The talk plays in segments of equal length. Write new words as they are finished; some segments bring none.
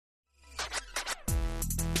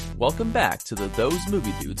Welcome back to the Those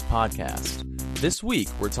Movie Dudes podcast. This week,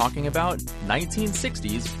 we're talking about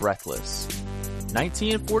 1960's Breathless,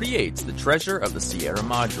 1948's The Treasure of the Sierra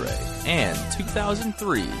Madre, and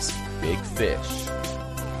 2003's Big Fish.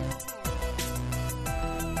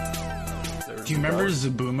 Do you remember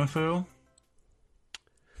Zoboomafoo?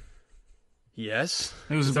 Yes.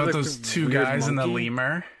 It was about those two guys in the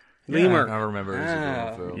lemur. Lemur. I remember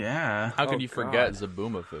Zoboomafoo. Yeah. How could you forget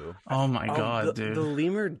Zoboomafoo? Oh my god, dude. The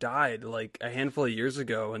lemur died like a handful of years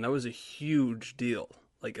ago, and that was a huge deal.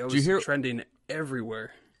 Like, it was trending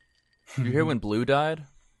everywhere. Did you hear when Blue died?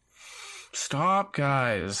 Stop,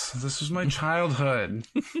 guys. This was my childhood.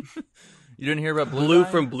 You didn't hear about Blue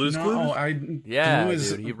dying? from Blue's Clues?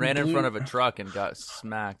 Dude, he ran in front of a truck and got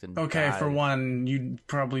smacked and died. For one, you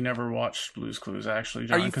probably never watched Blue's Clues, actually,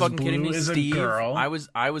 John. Are you fucking kidding me? Blue is Steve? a girl. I was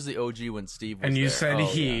the OG when Steve was and you there. said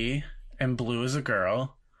he, and Blue is a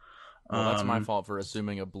girl. Well, that's my fault for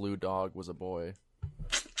assuming a blue dog was a boy.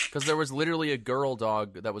 Because there was literally a girl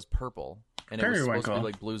dog that was purple. And it was supposed to be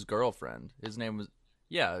like Blue's girlfriend. His name was,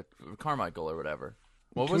 Carmichael or whatever.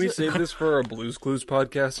 Can we save this for a Blue's Clues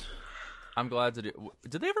podcast? I'm glad to do.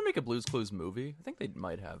 Did they ever make a Blue's Clues movie? I think they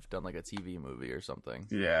might have done like a TV movie or something.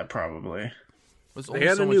 Yeah, probably. They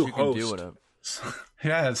had a new host.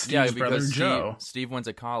 Yeah, it's Steve's brother Joe. Steve went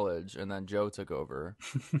to college, and then Joe took over,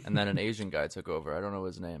 and then an Asian guy took over. I don't know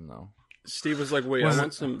his name though. Steve was like, "Wait, I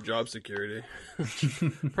want some job security.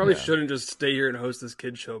 Probably shouldn't just stay here and host this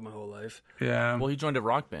kid show my whole life." Yeah. Well, he joined a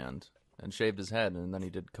rock band and shaved his head, and then he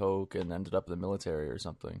did coke and ended up in the military or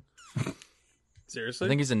something. Seriously? I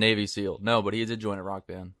think he's a Navy SEAL. No, but he did join a rock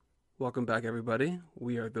band. Welcome back, everybody.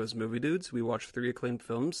 We are Those Movie Dudes. We watch 3 acclaimed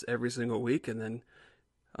films every single week, and then,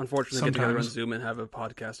 unfortunately, get together on Zoom and have a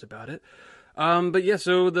podcast about it. But yeah,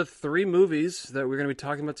 so the 3 movies that we're going to be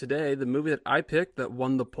talking about today, the movie that I picked that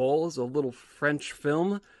won the poll is a little French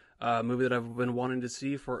film, a movie that I've been wanting to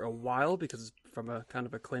see for a while because it's from a kind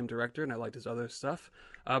of acclaimed director, and I liked his other stuff.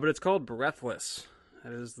 But it's called Breathless.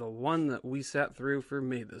 That is the one that we sat through for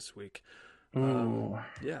me this week. Ooh.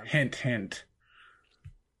 Yeah. Hint.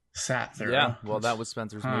 Sat through. Yeah, well, that was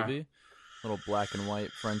Spencer's movie. Little black and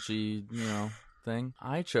white Frenchy, thing.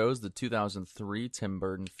 I chose the 2003 Tim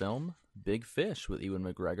Burton film, Big Fish, with Ewan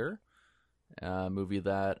McGregor. A movie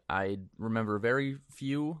that I remember very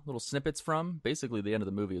few little snippets from. Basically, the end of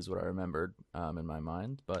the movie is what I remembered in my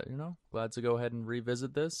mind. But, glad to go ahead and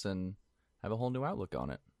revisit this and have a whole new outlook on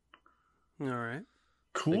it. All right.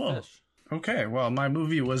 Cool. Big Fish. Okay, well, my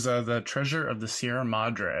movie was The Treasure of the Sierra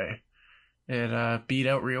Madre. It beat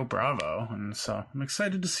out Rio Bravo, and so I'm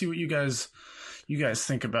excited to see what you guys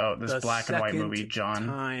think about this black and white movie, John.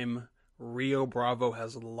 Time Rio Bravo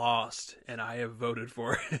has lost, and I have voted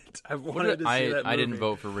for it. I've wanted to see that movie. I didn't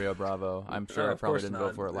vote for Rio Bravo. I'm sure I probably didn't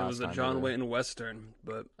vote for it last time. It was a John Wayne Western,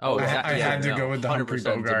 but I had to go with the Humphrey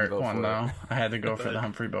 100% Bogart one, though. I had to go for the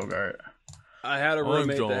Humphrey Bogart. I had a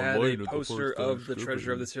roommate that had a poster of The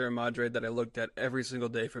Treasure of the Sierra Madre that I looked at every single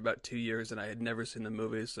day for about 2 years, and I had never seen the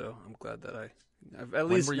movie, so I'm glad that I've at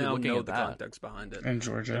least now know the context behind it. In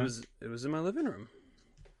Georgia. It was in my living room.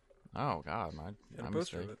 Oh, God. My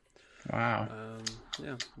poster of it. Wow.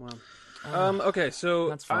 Yeah, wow. Okay,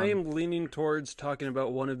 so I am leaning towards talking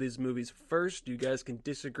about one of these movies first. You guys can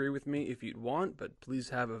disagree with me if you'd want, but please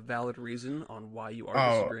have a valid reason on why you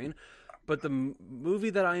are disagreeing. But the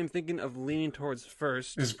movie that I am thinking of leaning towards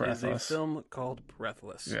first is a film called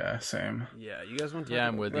Breathless. Yeah, same. Yeah, you guys want to talk about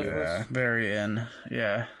I'm with Breathless? You. Yeah, very in.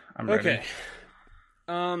 Yeah, I'm ready. Okay.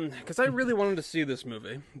 Because I really wanted to see this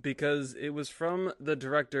movie because it was from the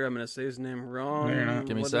director. I'm going to say his name wrong. No, you're not.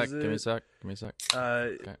 Give me a sec.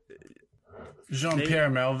 Okay.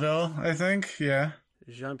 Jean-Pierre Melville, I think. Yeah.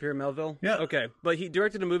 Jean-Pierre Melville? Yeah. Okay. But he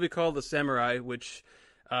directed a movie called The Samurai, which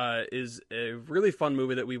is a really fun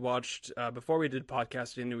movie that we watched before we did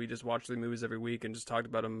podcasting. We just watched the movies every week and just talked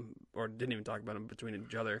about them, or didn't even talk about them between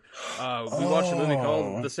each other. We watched a movie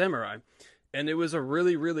called The Samurai. And it was a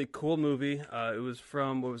really, really cool movie. It was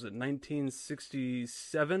from,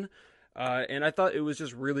 1967? And I thought it was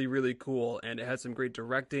just really, really cool. And it had some great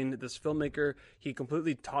directing. This filmmaker, he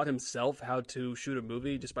completely taught himself how to shoot a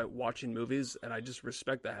movie just by watching movies. And I just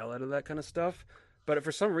respect the hell out of that kind of stuff. But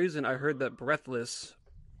for some reason, I heard that Breathless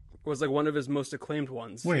was like one of his most acclaimed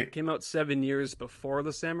ones. Wait. It came out 7 years before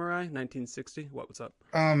The Samurai, 1960. What's up?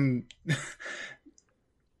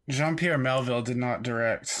 Jean-Pierre Melville did not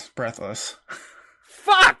direct Breathless.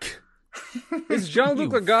 Fuck! It's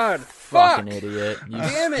Jean-Luc Lagarde. Fucking Fuck! idiot. You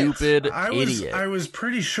Damn it. stupid idiot. idiot. I was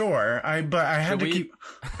pretty sure. But I had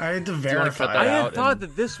to verify. I had thought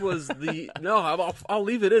that this was the... No, I'll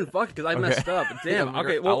leave it in. Fuck, because I messed up. Damn.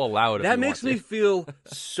 Okay, well, I'll allow it. That makes me feel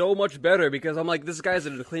so much better because I'm like, this guy's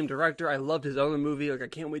an acclaimed director. I loved his other movie. Like, I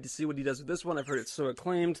can't wait to see what he does with this one. I've heard it's so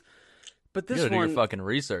acclaimed. But this you gotta one, do your fucking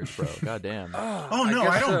research, bro. God damn. Oh no,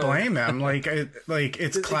 I don't blame him.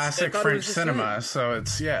 It's classic French cinema, so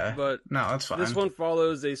it's But no, that's fine. This one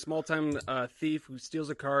follows a small-time thief who steals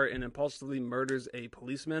a car and impulsively murders a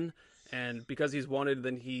policeman. And because he's wanted,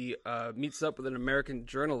 then he meets up with an American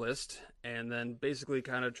journalist, and then basically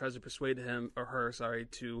kind of tries to persuade him or her,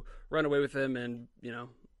 to run away with him and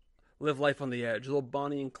live life on the edge. A little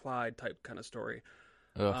Bonnie and Clyde type kind of story.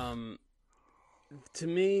 To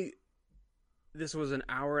me, this was an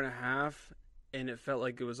hour and a half, and it felt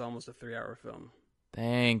like it was almost a 3-hour film.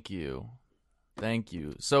 Thank you.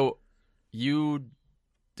 So, you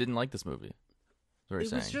didn't like this movie?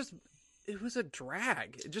 It was a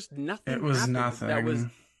drag. Just nothing. It was happened. nothing.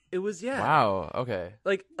 It was yeah. Wow. Okay.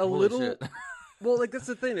 Like a Holy little. shit. Well, like that's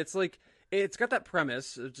the thing. It's like it's got that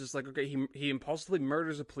premise. It's just like okay, he impulsively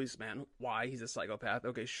murders a policeman. Why? He's a psychopath.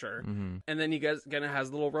 Okay, sure. Mm-hmm. And then you guys kind of has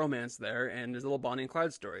a little romance there, and there's a little Bonnie and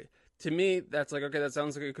Clyde story. To me, that's like, okay, that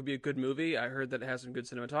sounds like it could be a good movie. I heard that it has some good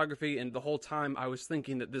cinematography, and the whole time I was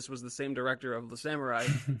thinking that this was the same director of The Samurai,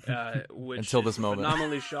 which until this moment,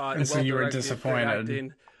 phenomenally shot. And so you were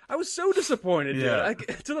disappointed. I was so disappointed, yeah.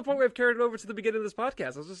 dude. To the point where I've carried it over to the beginning of this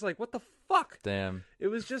podcast. I was just like, what the fuck? Damn. It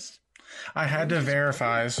was just... I had to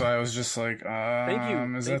verify, so I was just like, Thank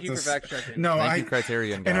you for fact checking. No, Thank you,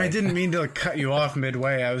 Criterion guy. And I didn't mean to cut you off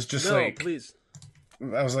midway. I was just No, please.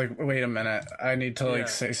 I was like, wait a minute. I need to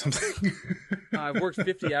say something. I've worked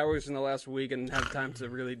 50 hours in the last week and have time to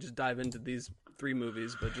really just dive into these 3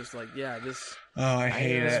 movies, but just like, this... Oh, I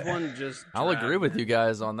hate this it. one just... I'll agree with you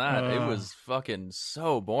guys on that. It was fucking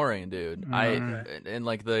so boring, dude. And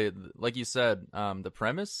like you said, the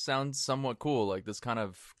premise sounds somewhat cool. Like this kind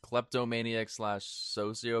of kleptomaniac /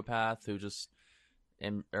 sociopath who just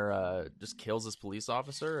kills this police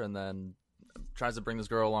officer and then tries to bring this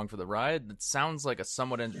girl along for the ride. It sounds like a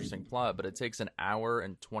somewhat interesting plot, but it takes an hour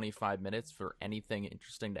and 25 minutes for anything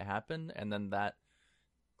interesting to happen, and then that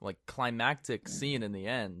like climactic scene in the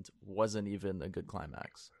end wasn't even a good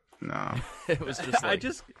climax. No. It was just like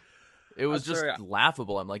it was just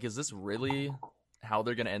laughable. I'm like, is this really how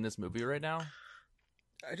they're gonna end this movie right now?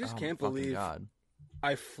 I just can't believe God.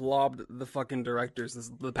 I flobbed the fucking directors.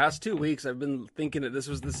 The past 2 weeks, I've been thinking that this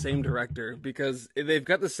was the same director because they've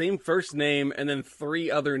got the same first name and then 3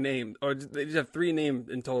 other names, or they just have 3 names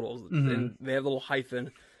in total, and they have a little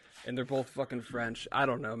hyphen, and they're both fucking French. I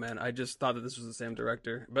don't know, man. I just thought that this was the same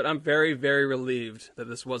director, but I'm very, very relieved that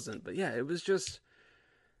this wasn't. But yeah, it was just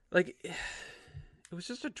like it was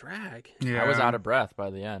just a drag. Yeah. I was out of breath by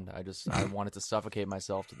the end. I wanted to suffocate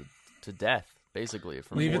myself to death. Basically,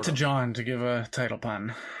 leave it to John to give a title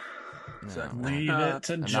pun. No. Leave it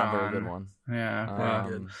to John. Not a very good one. Yeah, very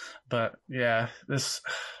good. But yeah, this.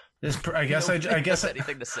 I guess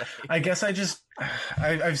anything to say. I guess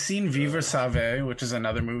I've seen Vivre Save, which is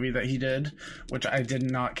another movie that he did, which I did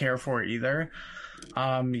not care for either.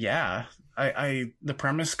 Yeah, the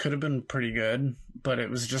premise could have been pretty good, but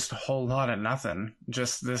it was just a whole lot of nothing.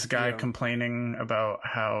 Just this guy complaining about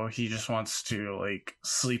how he just wants to like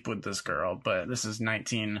sleep with this girl, but this is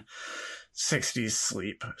 1960s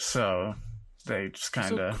sleep, so they just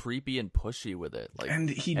kind of so creepy and pushy with it. Like, and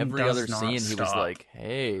he every other scene, stop. he was like,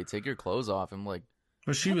 "Hey, take your clothes off." I'm like,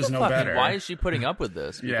 but she was no better. Why is she putting up with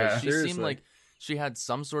this? Because she seriously. seemed like she had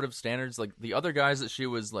some sort of standards. Like the other guys that she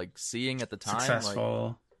was like seeing at the time, successful.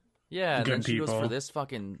 Like, yeah, and then she people. goes for this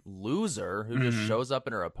fucking loser who just shows up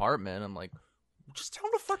in her apartment. I'm like, just tell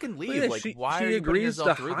him to fucking leave. Like, why she are you agrees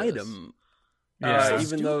to hide this? him? Yeah,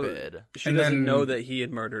 even though she doesn't know that he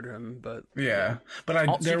had murdered him. But yeah,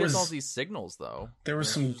 but she gets all these signals though. There was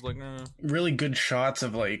some like, really good shots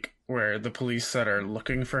of like where the police that are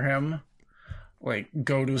looking for him like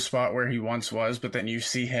go to a spot where he once was, but then you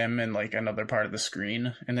see him in like another part of the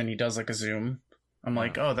screen, and then he does like a zoom. I'm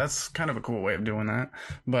like, oh, that's kind of a cool way of doing that.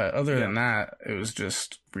 But other than that, it was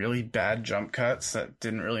just really bad jump cuts that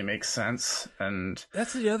didn't really make sense. And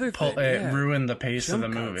that's the other thing. It ruined the pace of the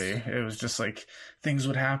movie. It was just like things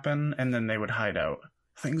would happen and then they would hide out.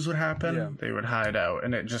 Things would happen, they would hide out.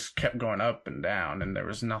 And it just kept going up and down. And there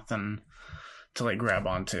was nothing to like grab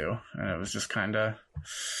onto. And it was just kind of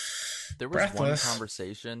There was breathless. one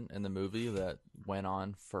conversation in the movie that went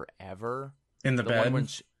on forever. In the bed?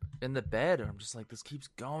 In the bed, I'm just like, this keeps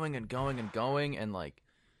going and going and going, and like,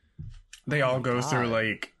 They all go through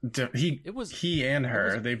like he and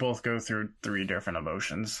her. They both go through 3 different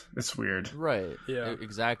emotions. It's weird, right? Yeah,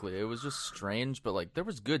 exactly. It was just strange, but like there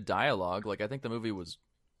was good dialogue. Like I think the movie was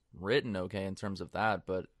written okay in terms of that,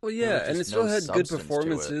 but and it still had good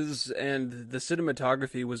performances, and the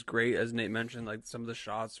cinematography was great, as Nate mentioned. Like some of the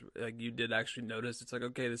shots, like you did actually notice. It's like,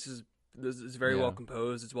 okay, this is very well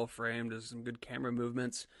composed. It's well framed. There's some good camera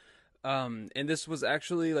movements. And this was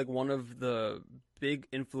actually like one of the big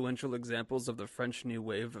influential examples of the French New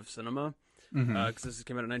Wave of cinema, because this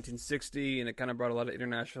came out in 1960, and it kind of brought a lot of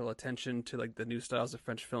international attention to like the new styles of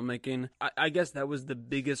French filmmaking. I guess that was the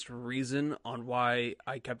biggest reason on why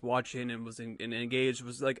I kept watching and was engaged,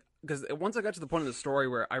 was like, because once I got to the point of the story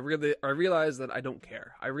where I realized that I don't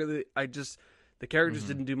care. The characters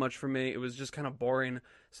didn't do much for me. It was just kind of boring.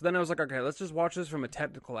 So then I was like, okay, let's just watch this from a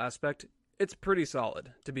technical aspect. It's pretty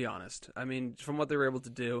solid, to be honest. I mean, from what they were able to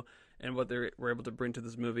do and what they were able to bring to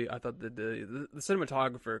this movie, I thought that the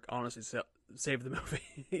cinematographer honestly saved the movie.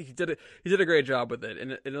 He did a great job with it,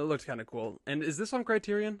 and it looked kind of cool. And is this on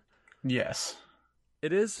Criterion? Yes.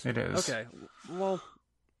 It is? It is. Okay. Well,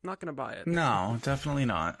 not going to buy it. No, definitely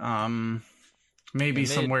not. Maybe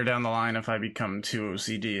somewhere down the line if I become too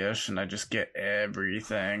OCD-ish and I just get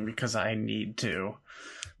everything because I need to,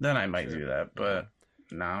 then I might do that, but...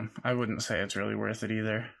 No, I wouldn't say it's really worth it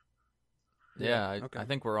either. Yeah, I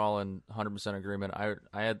think we're all in 100% agreement. I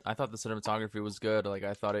thought the cinematography was good. Like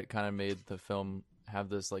I thought it kind of made the film have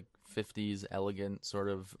this like 50s elegant sort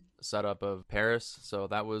of setup of Paris. So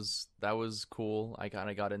that was cool. I kind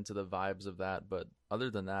of got into the vibes of that, but other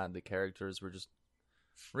than that, the characters were just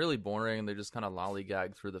really boring. They just kind of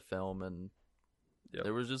lollygagged through the film, and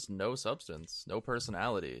there was just no substance, no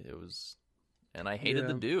personality. And I hated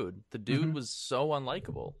the dude. The dude was so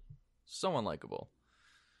unlikable. So unlikable.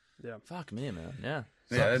 Yeah. Fuck me, man. Yeah.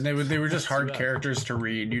 Yeah, and they were just hard characters to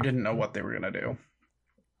read. You didn't know what they were going to do.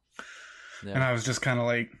 Yeah. And I was just kind of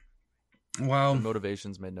like, well... The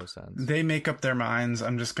motivations made no sense. They make up their minds.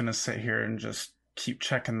 I'm just going to sit here and just keep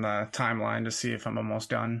checking the timeline to see if I'm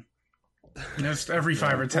almost done. Just every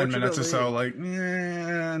 5 or 10 minutes or so, like,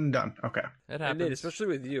 and done. Okay. It happens. And especially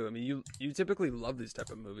with you. I mean, you typically love these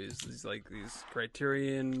type of movies. These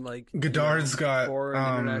Criterion, like Godard's got foreign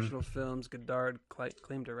international films. Godard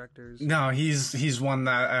claimed directors. No, he's one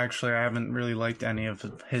that actually I haven't really liked any of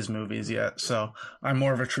his movies yet. So I'm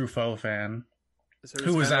more of a Truffaut fan. So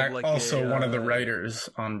who was also one of the writers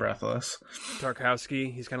on Breathless.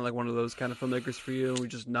 Tarkovsky. He's kind of like one of those kind of filmmakers for you. We're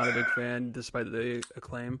just not a big fan, despite the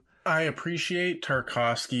acclaim. I appreciate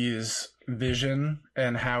Tarkovsky's vision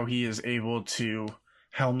and how he is able to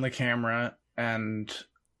helm the camera and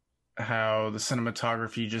how the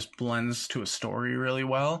cinematography just blends to a story really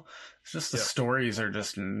well. It's just the stories are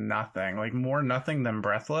just nothing, like more nothing than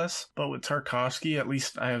Breathless. But with Tarkovsky, at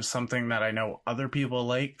least I have something that I know other people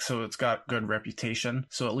like, so it's got good reputation.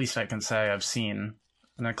 So at least I can say I've seen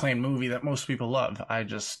an acclaimed movie that most people love. I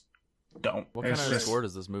just don't. What kind of score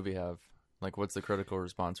does this movie have? Like, what's the critical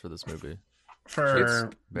response for this movie? For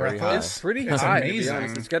Breathless, it's pretty high.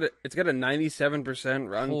 Amazing. It's got a 97%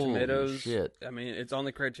 Rotten Tomatoes. Shit. I mean, it's on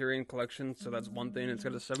the Criterion Collection, so that's one thing. It's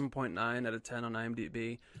got a 7.9 out of 10 on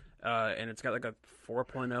IMDb, and it's got like a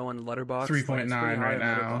 4.0 on Letterboxd. 3.9 right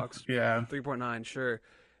now. Yeah, 3.9. Sure.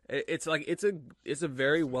 It's a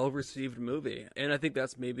very well received movie, and I think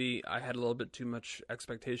that's maybe I had a little bit too much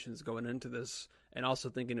expectations going into this. And also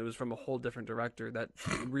thinking it was from a whole different director that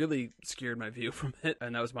really scared my view from it.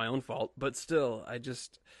 And that was my own fault. But still,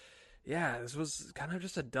 this was kind of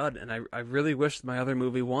just a dud. And I really wished my other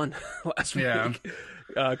movie won last week.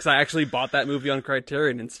 Because I actually bought that movie on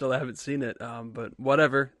Criterion and still haven't seen it. But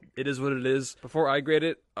whatever. It is what it is. Before I grade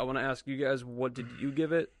it, I want to ask you guys, what did you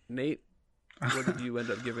give it? Nate? What did you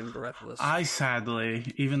end up giving Breathless? I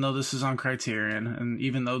sadly, even though this is on Criterion, and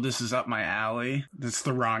even though this is up my alley, it's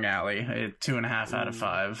the wrong alley. 2.5 out of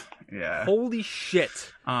 5. Yeah. Holy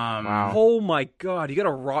shit! Wow. Oh my god! You got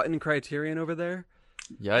a rotten Criterion over there?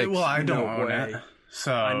 Yikes! Well, I don't own it,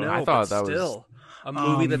 so I know. I thought that was a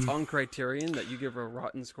movie that's on Criterion that you give a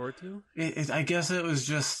rotten score to. I guess it was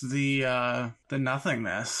just the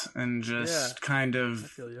nothingness and just kind of. I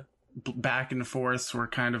feel you. Back and forths were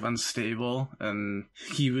kind of unstable, and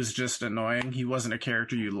he was just annoying. He wasn't a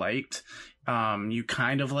character you liked. You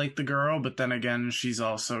kind of like the girl, but then again, she's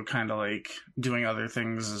also kind of like doing other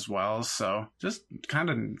things as well. So just kind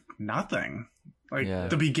of nothing. Like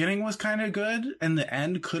the beginning was kind of good, and the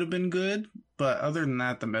end could have been good, but other than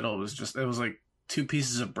that, the middle was it was like 2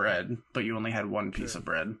 pieces of bread, but you only had 1 piece of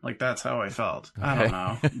bread. Like that's how I felt. Okay. I don't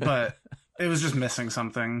know, but it was just missing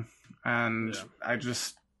something, and I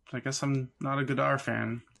guess I'm not a Godard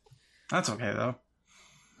fan. That's okay, though.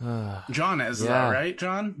 John is that right,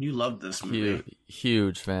 John? You loved this movie.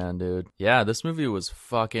 Huge fan, dude. Yeah, this movie was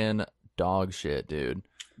fucking dog shit, dude.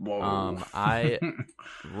 Whoa. I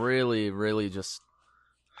really just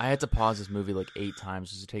I had to pause this movie like 8 times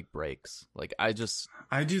just to take breaks. Like I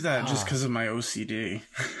do that just because of my OCD.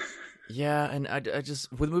 Yeah, and I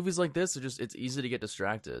just with movies like this, it's easy to get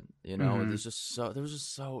distracted. You know, there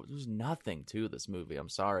was nothing to this movie. I'm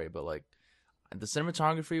sorry, but like the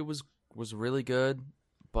cinematography was really good,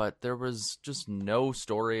 but there was just no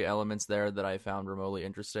story elements there that I found remotely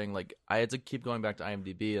interesting. Like I had to keep going back to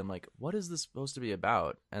IMDb and like, what is this supposed to be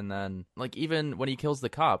about? And then like even when he kills the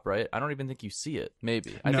cop, right? I don't even think you see it.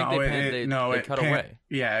 Maybe I think they cut away.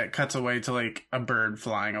 Yeah, it cuts away to like a bird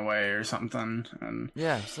flying away or something. And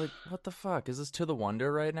yeah, it's like, what the fuck is this? To the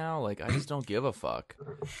Wonder right now? Like I just don't give a fuck.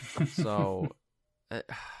 So.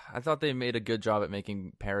 I thought they made a good job at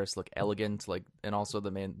making Paris look elegant, like, and also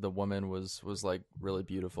the woman was like really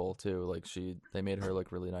beautiful too. Like they made her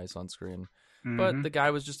look really nice on screen. But the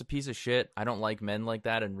guy was just a piece of shit. I don't like men like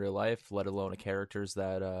that in real life, let alone characters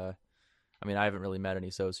that. I mean, I haven't really met any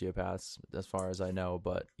sociopaths as far as I know,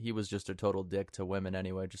 but he was just a total dick to women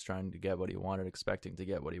anyway, just trying to get what he wanted, expecting to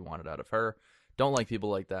get what he wanted out of her. Don't like people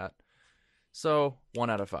like that. So 1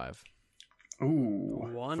 out of 5. Ooh.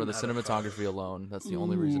 For the cinematography alone, that's the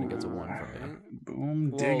only reason it gets a 1 from me.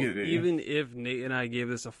 Boom diggity. Even if Nate and I gave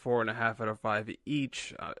this a 4.5 out of 5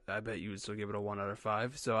 each, I bet you would still give it a 1 out of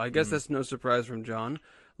 5. So I guess that's no surprise from John.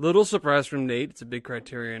 Little surprise from Nate. It's a big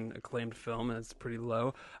Criterion acclaimed film, and it's pretty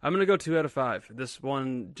low. I'm going to go 2 out of 5. This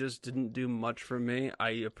one just didn't do much for me. I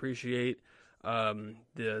appreciate the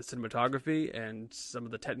cinematography and some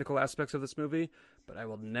of the technical aspects of this movie, but I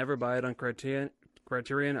will never buy it on Criterion.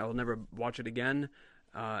 I will never watch it again,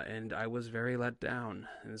 and I was very let down.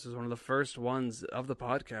 And this was one of the first ones of the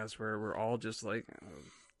podcast where we're all just like,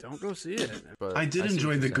 don't go see it. But I did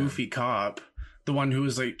enjoy the goofy cop, the one who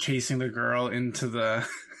was like chasing the girl into the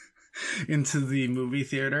into the movie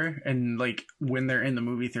theater, and like when they're in the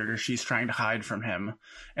movie theater, she's trying to hide from him,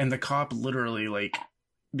 and the cop literally like,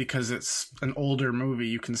 because it's an older movie,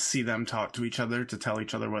 you can see them talk to each other to tell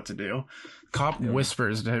each other what to do. Cop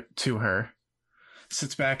whispers to her,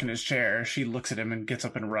 sits back in his chair, she looks at him and gets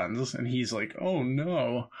up and runs, and he's like, oh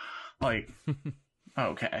no. Like,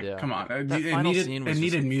 okay, come on. It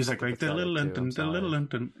needed music, like the little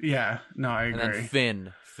Linton. Yeah, no, I agree. And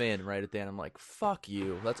then Finn right at the end, I'm like, fuck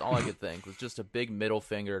you. That's all I could think was just a big middle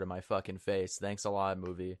finger to my fucking face. Thanks a lot,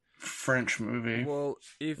 movie. French movie. Well,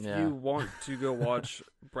 if you want to go watch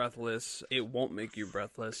Breathless, it won't make you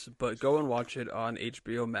breathless, but go and watch it on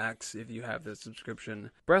HBO Max if you have the subscription.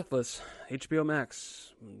 Breathless, HBO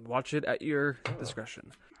Max. Watch it at your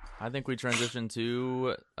discretion. I think we transition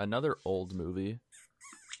to another old movie.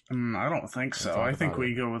 I don't think so. I think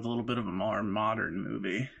we go with a little bit of a more modern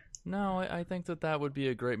movie. No, I think that would be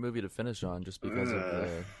a great movie to finish on just because of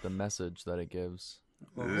the message that it gives.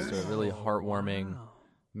 It's a really heartwarming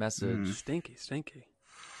message. Stinky.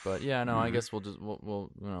 But yeah, no, I guess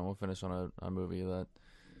we'll finish on a movie that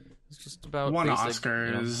is just about won basic,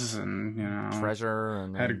 Oscars and treasure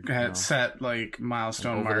and had set like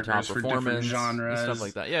milestone markers for different genres and stuff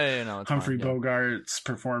like that. Yeah, no, Humphrey Bogart's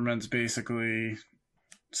performance basically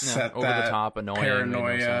set over that the top, annoying, paranoia,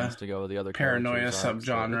 made no sense to go with the other paranoia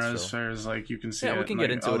subgenres. Whereas like you can see, we can get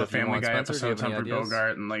into it if Family you want. Guy Spencer, episodes, Humphrey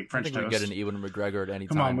Bogart and like French I think Toast. we can get an Ewan McGregor at any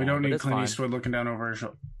time. Come on, we don't need Clint fine. Eastwood looking down over our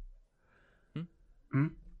shoulder.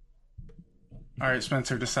 All right,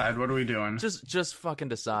 Spencer, decide. What are we doing? Just fucking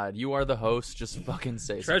decide. You are the host. Just fucking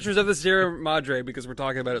say Treasures of the Sierra Madre, because we're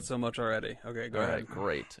talking about it so much already. Okay, go ahead.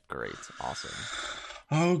 Great. Awesome.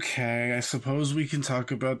 Okay, I suppose we can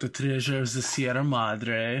talk about The Treasure of the Sierra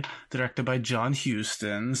Madre, directed by John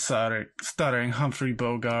Huston, starring Humphrey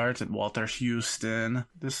Bogart and Walter Huston.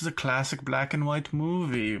 This is a classic black and white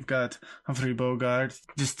movie. You've got Humphrey Bogart,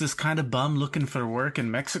 just this kind of bum looking for work in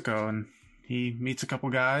Mexico, and he meets a couple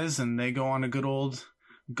guys, and they go on a good old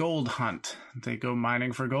gold hunt. They go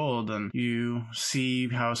mining for gold, and you see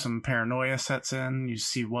how some paranoia sets in. You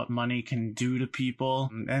see what money can do to people,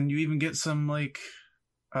 and you even get some, like,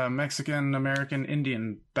 Mexican, American,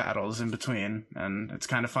 Indian battles in between, and it's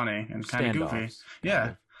kind of funny and kind of goofy.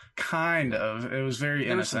 Yeah, kind of. It was very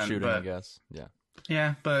innocent, shooting, but I guess. Yeah.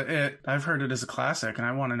 Yeah, but I've heard it as a classic, and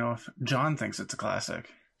I want to know if John thinks it's a classic.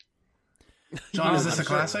 John, is this a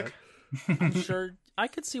classic? I'm sure I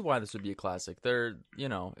could see why this would be a classic. It's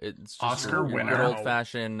just Oscar winner, good old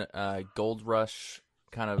fashioned gold rush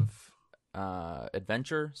kind of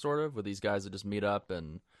adventure, sort of, with these guys that just meet up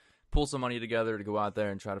and pull some money together to go out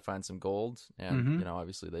there and try to find some gold. And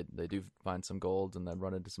obviously they do find some gold and then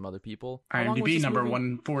run into some other people. IMDb number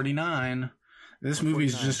 149. This movie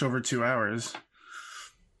is just over 2 hours.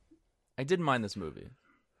 I didn't mind this movie.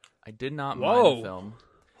 I did not mind the film.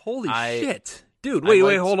 Holy shit. Dude,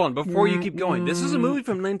 wait, hold on. Before you keep going, this is a movie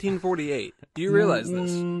from 1948. Do you realize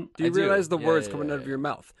this? Do you realize the words coming out of your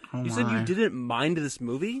mouth? You said you didn't mind this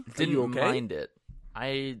movie? Didn't mind it.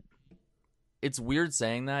 It's weird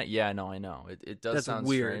saying that. Yeah, no, I know. It does sound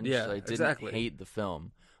weird. strange. Yeah, I didn't hate the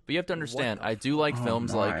film. But you have to understand, I do like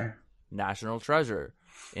films like National Treasure,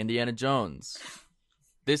 Indiana Jones.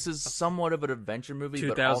 This is somewhat of an adventure movie,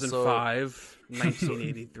 2005,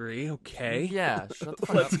 1983. Okay. Yeah, shut the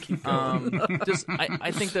fuck Let's up. keep going.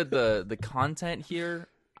 I think that the content here,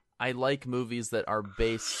 I like movies that are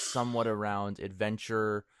based somewhat around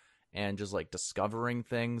adventure and just like discovering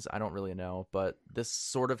things. I don't really know, but this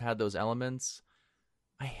sort of had those elements.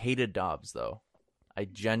 I hated Dobbs, though.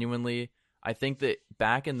 I think that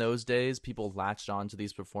back in those days, people latched on to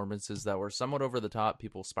these performances that were somewhat over the top,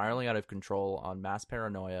 people spiraling out of control on mass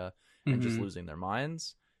paranoia and just losing their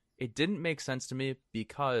minds. It didn't make sense to me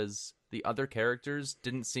because the other characters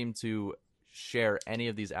didn't seem to share any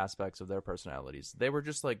of these aspects of their personalities. They were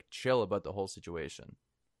just like chill about the whole situation.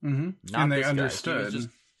 And they understood.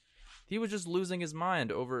 He was just losing his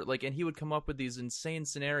mind over like, and he would come up with these insane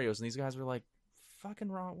scenarios, and these guys were like,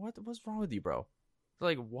 "Fucking wrong! What's wrong with you, bro?"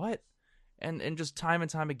 Like, what? And just time and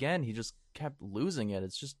time again, he just kept losing it.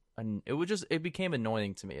 It became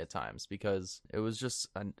annoying to me at times because it was just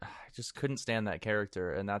I just couldn't stand that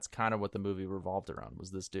character, and that's kind of what the movie revolved around, was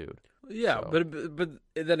this dude. Yeah, so. but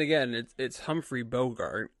then again, it's Humphrey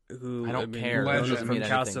Bogart, who I don't care. Legend from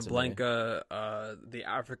Casablanca, the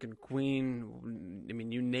African Queen. I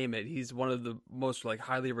mean, you name it. He's one of the most like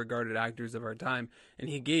highly regarded actors of our time, and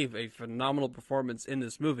he gave a phenomenal performance in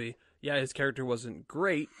this movie. Yeah, his character wasn't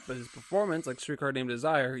great, but his performance, like Streetcar Named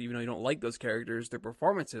Desire, even though you don't like those characters, their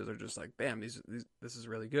performances are just like, damn, this is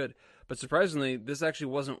really good. But surprisingly, this actually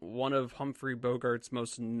wasn't one of Humphrey Bogart's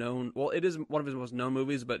most known. Well, it is one of his most known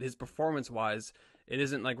movies, but his performance-wise, it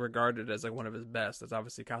isn't like regarded as like one of his best. That's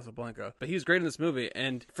obviously Casablanca. But he was great in this movie,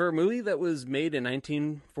 and for a movie that was made in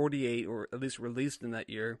 1948, or at least released in that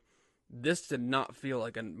year, this did not feel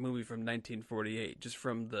like a movie from 1948. Just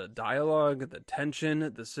from the dialogue, the tension,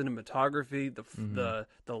 the cinematography, the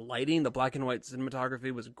lighting, the black and white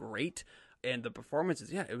cinematography was great, and the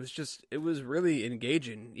performances. Yeah, it was really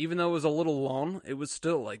engaging. Even though it was a little long, it was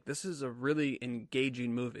still like, this is a really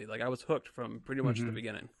engaging movie. Like, I was hooked from pretty much the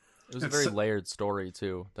beginning. It was a very layered story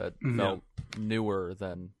too that felt newer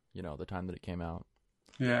than the time that it came out.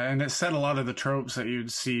 Yeah, and it set a lot of the tropes that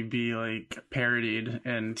you'd see be like parodied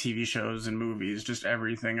in TV shows and movies. Just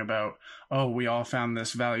everything about, oh, we all found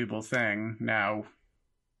this valuable thing. Now,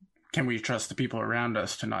 can we trust the people around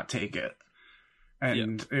us to not take it?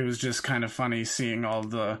 And it was just kind of funny seeing all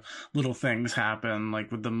the little things happen,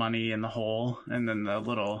 like with the money in the hole, and then the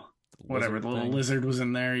little lizard was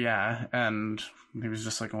in there. Yeah, and he was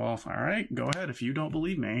just like, well, all right, go ahead. If you don't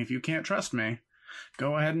believe me, if you can't trust me,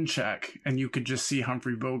 go ahead and check. And you could just see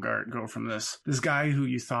Humphrey Bogart go from this guy who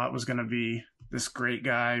you thought was going to be this great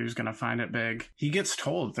guy who's going to find it big. He gets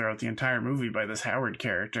told throughout the entire movie by this Howard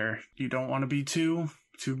character, you don't want to be too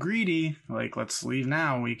greedy. Like, let's leave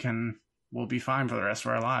now. We'll be fine for the rest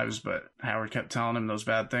of our lives. But Howard kept telling him those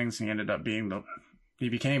bad things, and he ended up he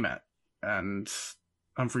became it. And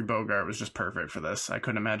Humphrey Bogart was just perfect for this. I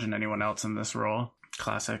couldn't imagine anyone else in this role.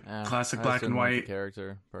 Classic black and white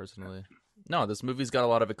character, personally. No, this movie's got a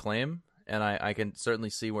lot of acclaim, and I can certainly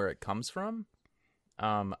see where it comes from.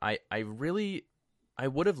 I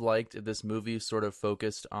would have liked if this movie sort of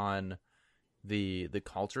focused on the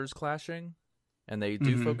cultures clashing, and they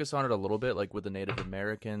do focus on it a little bit, like with the Native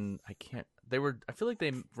American. I feel like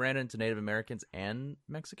they ran into Native Americans and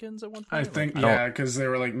Mexicans at one point. I think, because they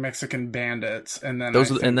were like Mexican bandits, and then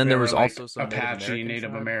there was like also some Apache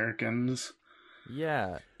Native Americans.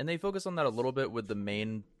 Yeah, and they focus on that a little bit with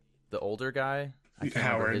the older guy. I can't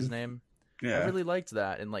Howard. remember his name. Yeah. I really liked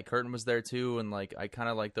that, and like Curtin was there too, and like I kind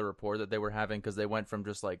of liked the rapport that they were having, because they went from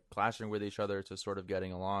just like clashing with each other to sort of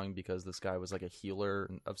getting along, because this guy was like a healer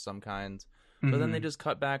of some kind. But then they just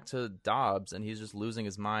cut back to Dobbs, and he's just losing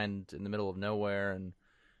his mind in the middle of nowhere, and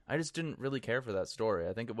I just didn't really care for that story.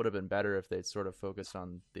 I think it would have been better if they'd sort of focused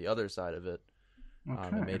on the other side of it,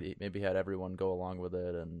 and maybe had everyone go along with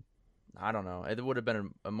it, and I don't know. It would have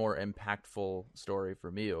been a more impactful story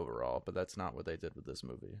for me overall, but that's not what they did with this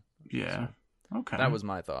movie. Yeah. So okay. That was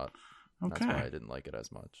my thought. Okay. That's why I didn't like it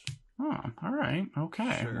as much. Oh, all right.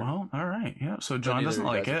 Okay. Sure. Well, all right. Yeah. So John doesn't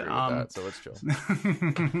like it. So let's chill.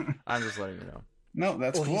 I'm just letting you know. No,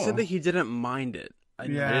 that's cool. He said that he didn't mind it. I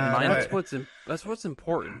didn't mind it. That's what's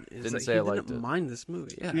important. Didn't say I liked it. Didn't mind this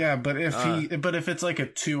movie. Yeah. Yeah, but if it's like a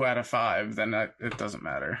 2 out of 5, then it doesn't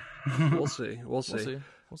matter. We'll see. We'll see.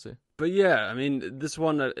 But yeah, I mean, this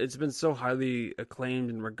one, it's been so highly acclaimed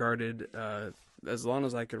and regarded as long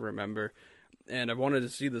as I could remember. And I've wanted to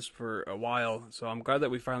see this for a while, so I'm glad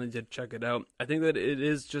that we finally did check it out. I think that it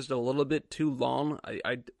is just a little bit too long.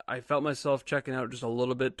 I felt myself checking out just a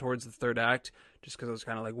little bit towards the third act, just because I was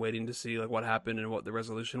kind of like waiting to see like what happened and what the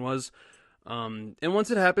resolution was. And once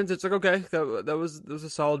it happens, it's like, okay, that was a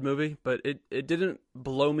solid movie, but it didn't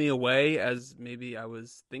blow me away as maybe I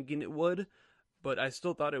was thinking it would. But I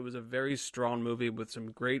still thought it was a very strong movie with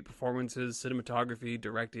some great performances, cinematography,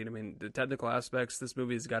 directing. I mean, the technical aspects, this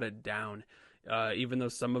movie has got it down. Even though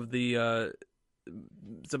some of the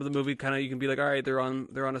movie kind of, you can be like, all right, they're on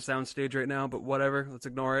a sound stage right now, but whatever, let's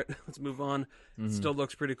ignore it. Let's move on. It still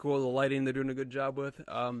looks pretty cool. The lighting they're doing a good job with.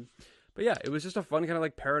 But yeah, it was just a fun kind of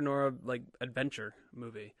like paranoia, like adventure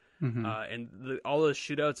movie. And all the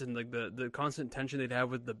shootouts and like the constant tension they'd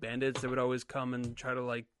have with the bandits that would always come and try to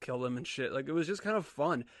like kill them and shit. Like, it was just kind of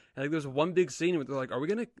fun. And like, there's one big scene where they're like,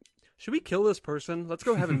 should we kill this person? Let's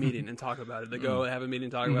go have a meeting and talk about it. They go have a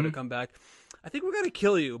meeting, talk about it, come back. I think we're gonna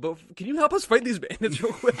kill you, but can you help us fight these bandits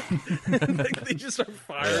real quick? Like, they just start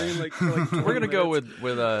firing. Like we're gonna go with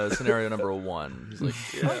scenario number 1. He's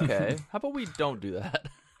like, okay, how about we don't do that?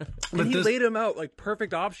 And he laid him out like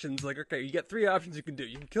perfect options. Like, okay, you get 3 options you can do.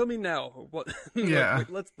 You can kill me now. What? Yeah.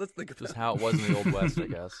 Like, let's think of just how it was in the Old West, I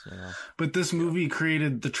guess. You know? But this movie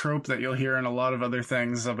created the trope that you'll hear in a lot of other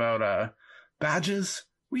things about badges.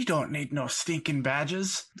 We don't need no stinking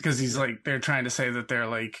badges, because he's like, they're trying to say that they're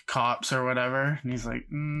like cops or whatever, and he's like,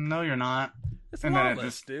 no, you're not. It's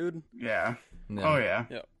lawless, dude. Yeah. No. Oh yeah.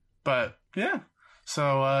 Yeah. But yeah.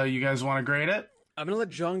 So you guys want to grade it? I'm gonna let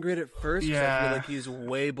John grade it first. Yeah. I feel like he's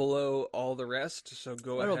way below all the rest. So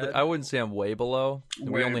go ahead. I wouldn't say I'm way below.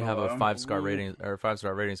 We only have a 5-star rating or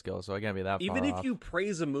 5-star rating scale, so I can't be that far Even if off. you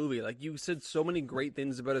praise a movie, like you said so many great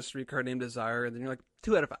things about A Streetcar Named Desire, and then you're like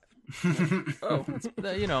 2 out of 5. Oh,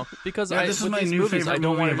 you know, because this is my new movies, favorite I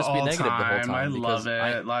don't want movie to of just be all negative the whole time. time. I love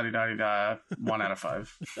it. La-di-da-di-da. 1 out of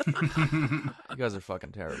 5. You guys are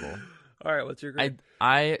fucking terrible. All right, what's your grade?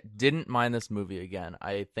 I didn't mind this movie again.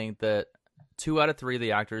 I think that 2 out of 3 of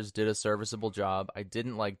the actors did a serviceable job. I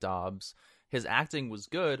didn't like Dobbs. His acting was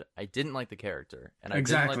good. I didn't like the character, and I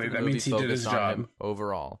didn't like the movie focused on him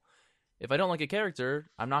overall. If I don't like a character,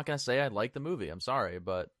 I'm not gonna say I like the movie. I'm sorry,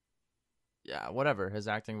 but yeah, whatever. His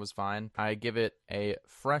acting was fine. I give it a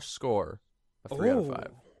fresh score of 3 out of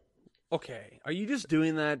 5. Okay, are you just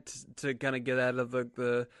doing that to kind of get out of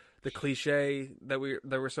the cliche that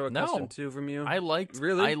we're so accustomed to from you? I liked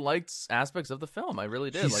aspects of the film. I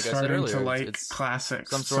really did. He's like I said earlier, to like it's classics.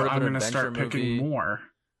 Some sort of I'm an going to start adventure picking movie. more.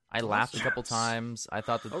 I laughed a couple times. I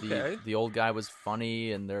thought that the old guy was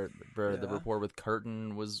funny, and the rapport with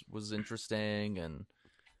Curtin was interesting, and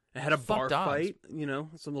it had a bar fight. You know,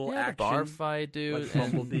 some little action. A bar fight, dude. Like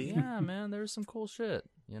Bumblebee. Yeah, man, there was some cool shit.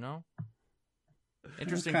 You know.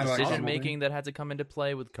 Interesting decision making that had to come into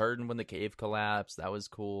play with Curtin when the cave collapsed. That was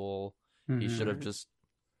cool. He should have just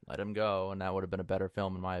let him go, and that would have been a better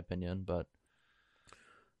film, in my opinion. But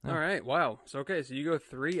all right, wow. So so you go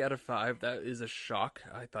 3 out of 5. That is a shock.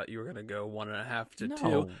 I thought you were gonna go 1.5 to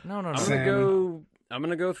 2. No. I'm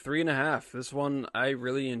gonna go 3.5. This one I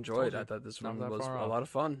really enjoyed. I thought this one was a lot of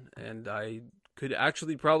fun, and I could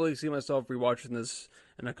actually probably see myself rewatching this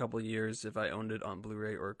in a couple of years if I owned it on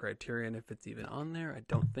Blu-ray or Criterion, if it's even on there. I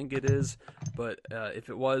don't think it is, but if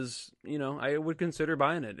it was, you know, I would consider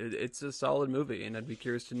buying it. It's a solid movie, and I'd be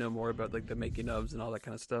curious to know more about like the making ofs and all that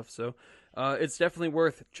kind of stuff. So it's definitely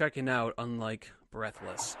worth checking out, unlike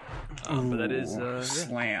Breathless. But that is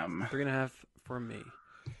slam 3.5 for me.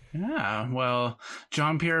 Yeah, well,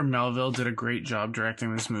 Jean-Pierre Melville did a great job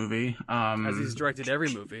directing this movie. As he's directed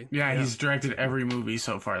every movie. Yeah, he's directed every movie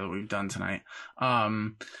so far that we've done tonight.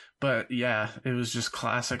 But yeah, it was just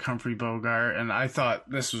classic Humphrey Bogart, and I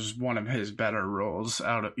thought this was one of his better roles,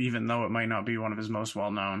 even though it might not be one of his most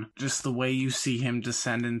well-known. Just the way you see him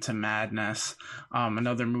descend into madness.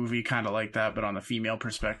 Another movie kind of like that, but on the female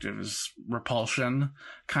perspective, is Repulsion.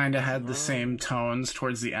 Kind of had the same tones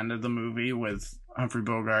towards the end of the movie with Humphrey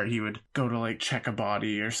Bogart. He would go to like check a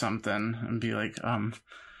body or something and be like,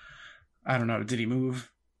 I don't know, did he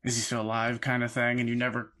move? Is he still alive? Kind of thing. And you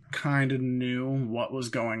never kind of knew what was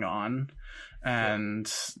going on.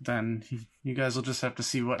 And then you guys will just have to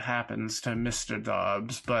see what happens to Mr.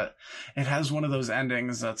 Dobbs. But it has one of those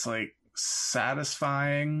endings that's like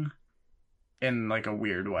satisfying in like a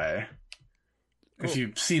weird way. If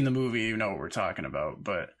you've seen the movie, you know what we're talking about.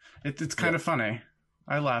 But it's kind of funny.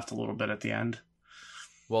 I laughed a little bit at the end.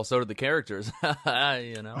 Well, so did the characters.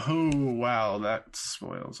 You know. Oh wow, that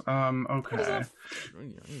spoils. Okay.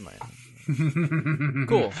 You might.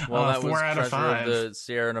 Cool. Well, that 4 was out of Treasure of 5. the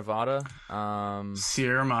Sierra Nevada.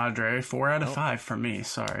 Sierra Madre, 4 out of 5 for me.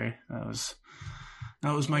 Sorry,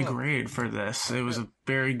 that was my grade for this. It was a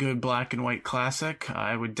very good black and white classic.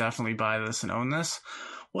 I would definitely buy this and own this.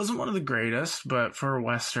 Wasn't one of the greatest, but for a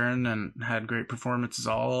Western and had great performances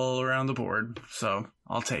all around the board. So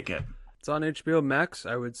I'll take it. It's on HBO Max.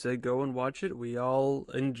 I would say go and watch it. We all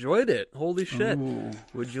enjoyed it. Holy shit. Ooh.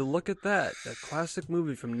 Would you look at that? That classic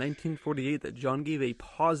movie from 1948 that John gave a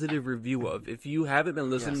positive review of. If you haven't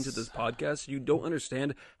been listening to this podcast, you don't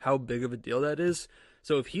understand how big of a deal that is.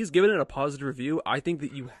 So if he's given it a positive review, I think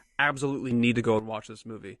that you absolutely need to go and watch this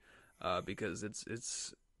movie because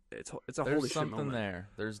it's a holy shit moment.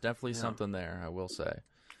 There's definitely something there, I will say.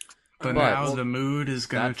 But now the mood is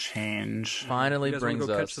going to change. Finally brings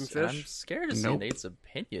go us... catch some fish? I'm scared to see Nate's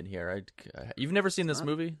opinion here. You've never seen this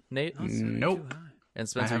movie, Nate? Nope. And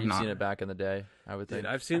Spencer, you've seen it back in the day, I would think.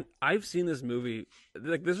 Dude, I've seen this movie.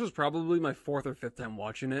 Like, this was probably my 4th or 5th time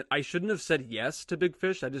watching it. I shouldn't have said yes to Big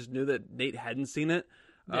Fish. I just knew that Nate hadn't seen it.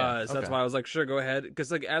 So that's why I was like, sure, go ahead.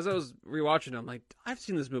 Because like as I was rewatching it, I'm like, I've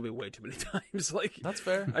seen this movie way too many times. Like, that's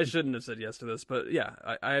fair. I shouldn't have said yes to this, but yeah,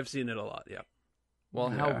 I have seen it a lot. Yeah. Well,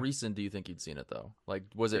 how recent do you think you'd seen it though? Like,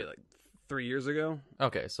 was it like 3 years ago?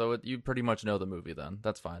 Okay, so you pretty much know the movie then.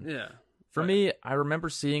 That's fine. Yeah. For me, I remember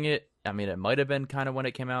seeing it. I mean, it might have been kind of when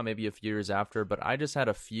it came out, maybe a few years after, but I just had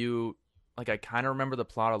a few, like, I kind of remember the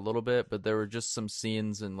plot a little bit, but there were just some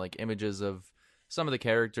scenes and, like, images of some of the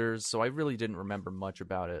characters, so I really didn't remember much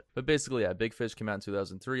about it. But basically, yeah, Big Fish came out in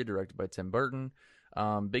 2003, directed by Tim Burton.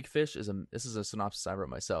 Big Fish this is a synopsis I wrote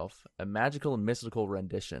myself, a magical and mystical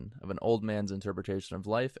rendition of an old man's interpretation of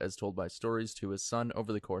life as told by stories to his son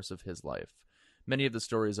over the course of his life. Many of the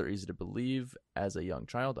stories are easy to believe as a young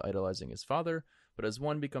child idolizing his father, but as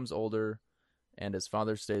one becomes older and his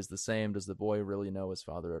father stays the same, does the boy really know his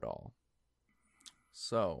father at all?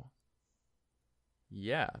 So,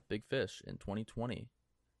 yeah, Big Fish in 2020.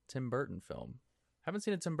 Tim Burton film. Haven't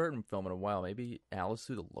seen a Tim Burton film in a while. Maybe Alice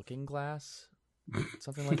Through the Looking Glass?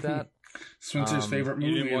 Something like that. Spencer's favorite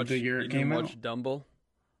movie of the year it came out. You didn't watch Dumbo?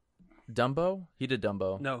 Dumbo? He did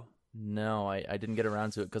Dumbo. No, I didn't get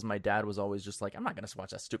around to it because my dad was always just like, I'm not going to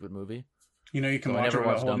watch that stupid movie. You know, you can watch it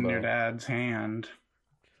without holding your dad's hand.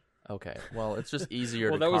 Okay, well, it's just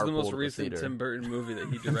easier to that was the carpool most to recent theater. Tim Burton movie that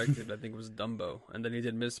he directed. I think was Dumbo, and then he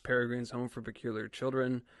did Miss Peregrine's Home for Peculiar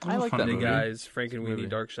Children. I like that movie. Guys, Frankenweenie,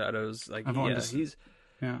 Dark Shadows. Like,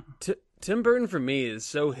 yeah. Tim Burton for me is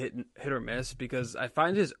so hit or miss because I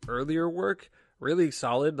find his earlier work really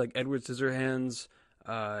solid, like Edward Scissorhands.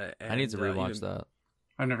 I need to rewatch that.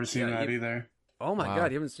 I've never seen that either. Oh my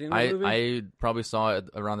god, you haven't seen that movie? I probably saw it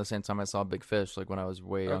around the same time I saw Big Fish, like when I was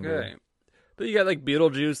way younger. Okay. But you got like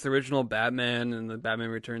Beetlejuice, the original Batman, and the Batman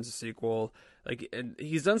Returns, the sequel. Like, and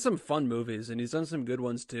he's done some fun movies, and he's done some good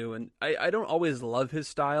ones too. And I don't always love his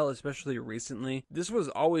style, especially recently. This was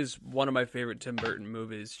always one of my favorite Tim Burton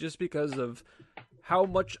movies, just because of how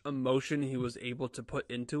much emotion he was able to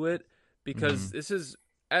put into it. Because this is,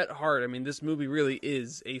 at heart, I mean, this movie really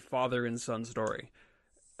is a father and son story.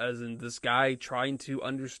 As in this guy trying to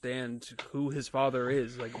understand who his father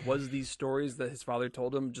is. Like, was these stories that his father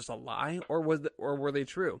told him just a lie, or were they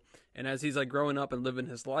true? And as he's like growing up and living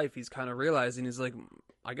his life, he's kind of realizing he's like,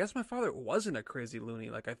 I guess my father wasn't a crazy loony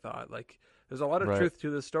like I thought. Like, there's a lot of truth to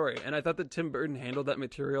this story, and I thought that Tim Burton handled that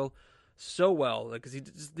material so well. Like,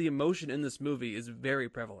 because the emotion in this movie is very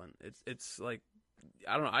prevalent. It's like,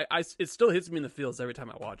 I don't know, it still hits me in the feels every time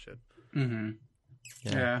I watch it. Mm-hmm.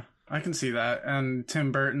 Yeah, I can see that. And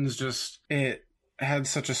Tim Burton's it had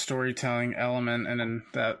such a storytelling element, and then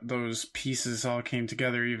that those pieces all came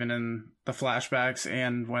together even in the flashbacks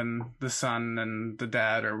and when the son and the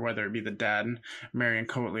dad, or whether it be the dad and Marion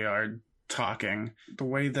Cotillard are talking. The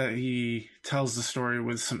way that he tells the story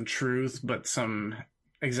with some truth but some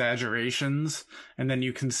exaggerations, and then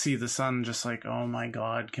you can see the son just like, oh my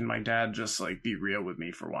god, can my dad just like be real with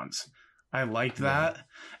me for once? I liked that,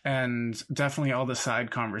 and definitely all the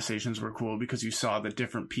side conversations were cool because you saw the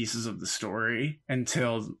different pieces of the story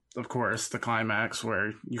until, of course, the climax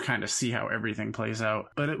where you kind of see how everything plays out.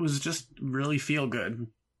 But it was just really feel good.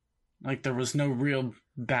 Like, there was no real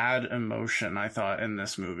bad emotion, I thought, in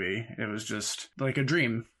this movie. It was just like a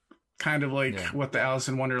dream. Kind of like what the Alice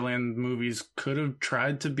in Wonderland movies could have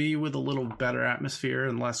tried to be, with a little better atmosphere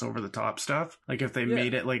and less over the top stuff. Like if they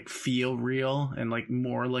made it like feel real and like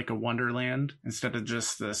more like a Wonderland instead of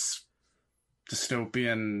just this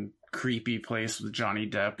dystopian creepy place with Johnny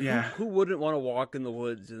Depp. Yeah. Who wouldn't want to walk in the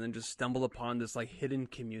woods and then just stumble upon this like hidden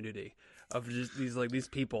community of just these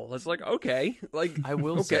people? It's like, okay, like I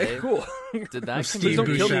will okay, say, cool. Did that Please don't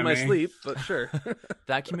kill me in my Buscemi. sleep, but sure.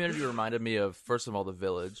 That community reminded me of, first of all, The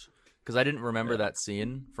Village, because I didn't remember that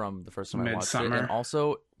scene from the first time I watched it, and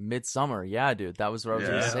also Midsummer. Yeah, dude, that was what I was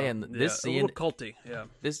gonna say. And this scene, a little culty. Yeah,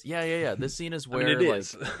 this This scene is where I mean, it like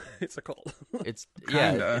is. It's a cult. it's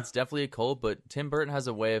Kinda. it's definitely a cult, but Tim Burton has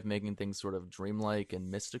a way of making things sort of dreamlike and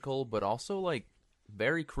mystical, but also like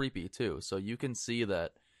very creepy too. So you can see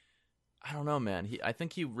that. I don't know, man. I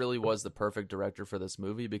think he really was the perfect director for this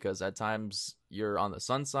movie, because at times you're on the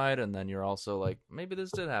sun side, and then you're also like, maybe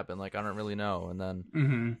this did happen. Like, I don't really know. And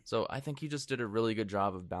then, so I think he just did a really good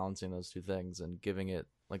job of balancing those two things and giving it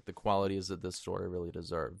like the qualities that this story really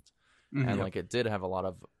deserved. And like, it did have a lot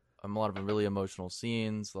of really emotional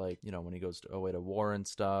scenes, like, you know, when he goes away to war and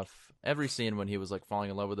stuff. Every scene when he was like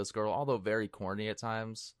falling in love with this girl, although very corny at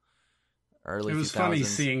times. Early It was 2000s. funny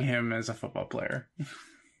seeing him as a football player.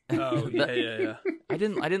 Oh yeah. I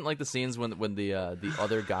didn't like the scenes when the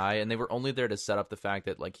other guy, and they were only there to set up the fact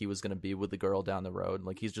that like he was gonna be with the girl down the road.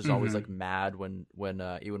 Like, he's just always like mad when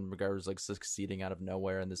Ewan McGregor's like succeeding out of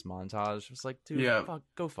nowhere in this montage. It's like, dude,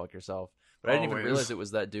 go fuck yourself. But I didn't even realize it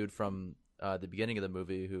was that dude from the beginning of the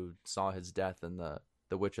movie who saw his death in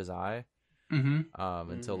the witch's eye.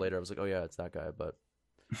 Until later, I was like, oh yeah, it's that guy. But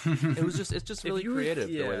it's just really creative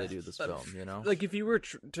the way they do this film, you know? Like, if you were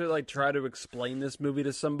to like try to explain this movie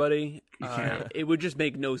to somebody, it would just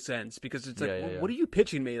make no sense, because it's like, what are you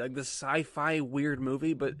pitching me? Like, this sci-fi weird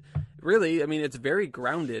movie? But really, I mean, it's very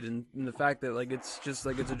grounded in the fact that like it's just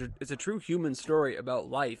like it's a true human story about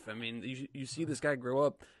life. I mean, you see this guy grow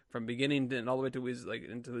up from beginning and all the way to his like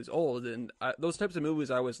into his old, and those types of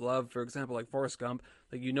movies I always love. For example, like Forrest Gump,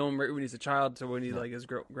 like, you know him right when he's a child to when he like is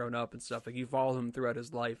grown up and stuff. Like, you follow him throughout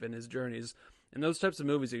his life and his journeys, and those types of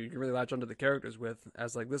movies that you can really latch onto the characters with,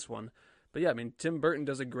 as like this one. But yeah, I mean, Tim Burton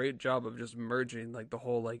does a great job of just merging like the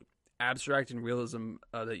whole like abstract and realism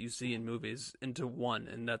that you see in movies into one,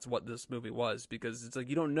 and that's what this movie was, because it's like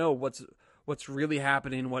you don't know what's really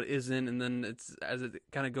happening, what isn't, and then it's as it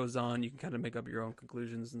kind of goes on, you can kind of make up your own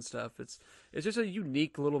conclusions and stuff. It's just a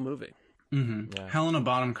unique little movie. Yeah. Helena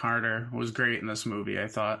Bonham Carter was great in this movie, I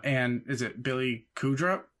thought. And is it Billy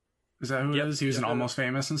Kudrup? Is that who it is? He was in Almost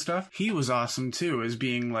Famous and stuff. He was awesome too, as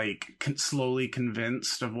being like slowly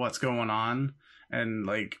convinced of what's going on and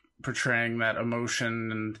like portraying that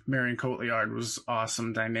emotion. And Marion Cotillard was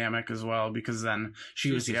awesome, dynamic as well, because then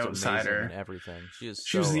she was the outsider in everything.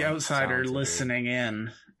 She was the outsider talented, listening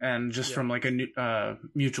in, and just from like a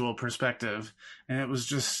mutual perspective. And it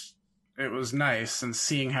was nice, and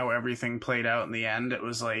seeing how everything played out in the end, it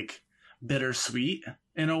was like bittersweet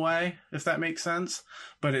in a way, if that makes sense.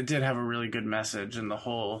 But it did have a really good message, and the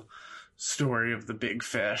whole story of the big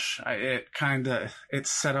fish, it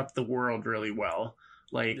set up the world really well.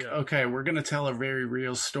 Like, okay, we're going to tell a very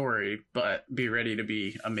real story, but be ready to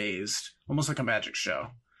be amazed. Almost like a magic show.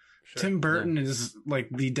 Sure. Tim Burton is like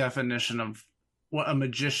the definition of what a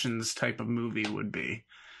magician's type of movie would be.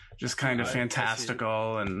 Just kind of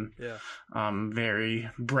fantastical and very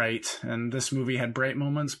bright. And this movie had bright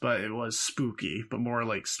moments, but it was spooky, but more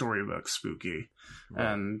like storybook spooky.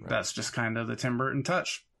 And that's just kind of the Tim Burton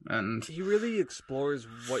touch. And he really explores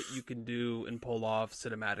what you can do and pull off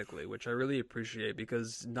cinematically, which I really appreciate,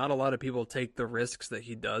 because not a lot of people take the risks that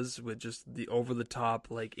he does with just the over-the-top,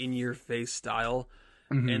 like, in-your-face style.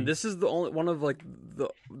 And this is the only one of like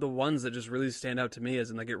the ones that just really stand out to me,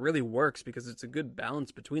 as in like it really works because it's a good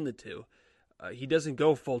balance between the two. He doesn't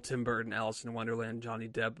go full Tim Burton, Alice in Wonderland, Johnny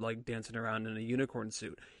Depp, like dancing around in a unicorn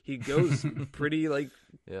suit. He goes pretty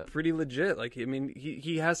legit. Like, I mean,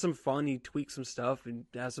 he has some fun. He tweaks some stuff and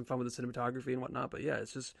has some fun with the cinematography and whatnot. But yeah,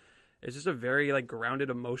 it's just a very like grounded,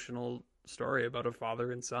 emotional story about a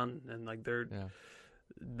father and son, and like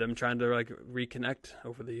them trying to like reconnect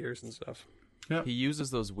over the years and stuff. Yep. He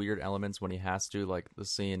uses those weird elements when he has to, like the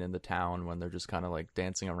scene in the town when they're just kind of like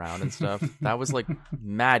dancing around and stuff. That was like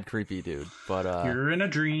mad creepy, dude. But you're in a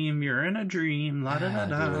dream, la da da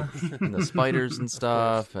da. And the spiders and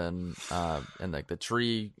stuff, and like the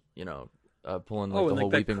tree, you know, pulling like the whole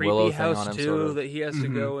weeping willow thing on him. Too, sort of. That he has to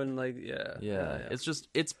go and like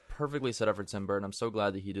It's perfectly set up for Tim Burton. I'm so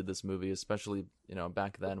glad that he did this movie, especially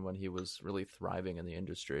back then when he was really thriving in the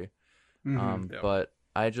industry. But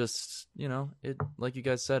I just, it, like you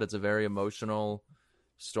guys said, it's a very emotional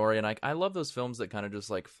story. And I love those films that kind of just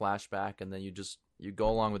like flash back, and then you go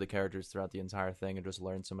along with the characters throughout the entire thing and just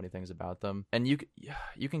learn so many things about them. And you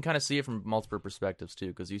can kind of see it from multiple perspectives too,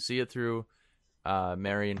 because you see it through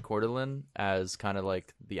Marion Cotillard as kind of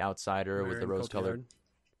like the outsider with the rose-colored.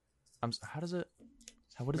 How does it?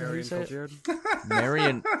 What is Marion it? How do you say Cotillard? it?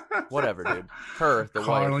 Marion, whatever, dude. Her, the wife.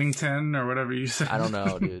 Carlington or whatever you said. I don't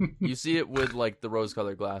know, dude. You see it with like the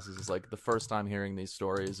rose-colored glasses. It's like the first time hearing these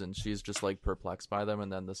stories, and she's just like perplexed by them,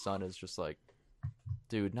 and then the son is just like,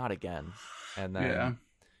 dude, not again. And then,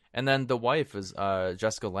 and then the wife is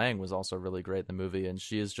Jessica Lange was also really great in the movie, and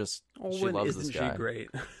she is just she loves this guy. Isn't she great?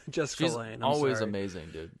 Jessica She's Lange, always amazing,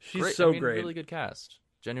 dude. She's great. great. Really good cast,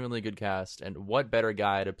 genuinely good cast, and what better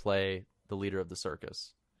guy to play the leader of the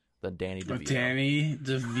circus than Danny DeVito? Danny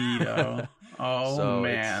DeVito. Oh, So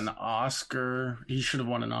man. Oscar. He should have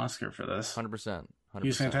won an Oscar for this. 100%.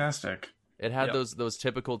 He's fantastic. It had those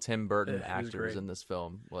typical Tim Burton Yeah, actors in this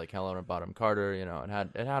film, like Helena Bonham Carter. You know, it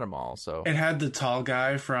had them all. So it had the tall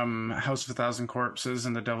guy from House of a Thousand Corpses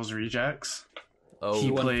and The Devil's Rejects. oh, He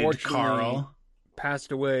played Carl.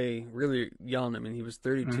 Passed away really young. I mean, he was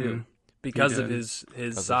 32 because of his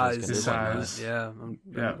size. His size. Yeah,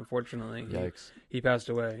 unfortunately, yikes. he passed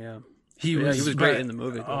away. Yeah. He was great in the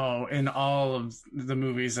movie. Though. Oh, in all of the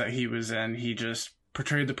movies that he was in, he just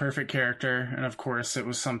portrayed the perfect character. And of course, it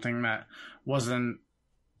was something that wasn't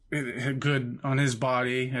good on his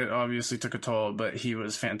body. It obviously took a toll, but he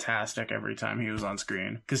was fantastic every time he was on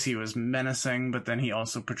screen because he was menacing, but then he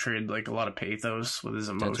also portrayed like a lot of pathos with his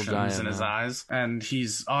emotions in his eyes. And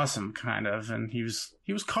he's awesome, kind of. And he was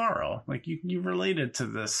Carl. Like you related to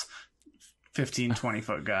this 15, 20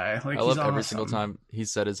 foot guy. Like I love every single time he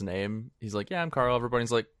said his name. He's like, "Yeah, I'm Carl."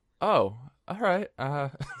 Everybody's like, "Oh, all right,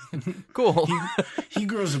 cool." He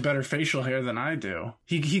grows a better facial hair than I do.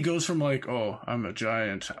 He goes from like, "Oh, I'm a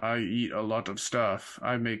giant. I eat a lot of stuff.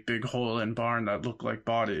 I make big hole in barn that look like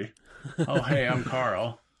body." Oh, hey, I'm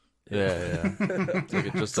Carl. Yeah. It's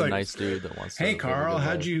like just a nice dude that wants to. Hey, Carl,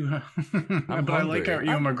 how'd you? But I like how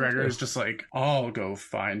Ewan McGregor is just like, "I'll go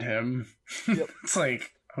find him." Yep. It's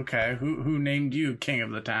like, okay, who named you king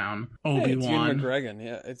of the town? Obi-Wan. Hey, it's Ewan McGregor.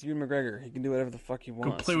 Yeah, it's Ewan McGregor. He can do whatever the fuck he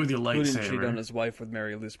wants. Go play with your lightsaber. He didn't cheat on his wife with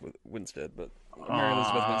Mary Elizabeth Winstead, but Mary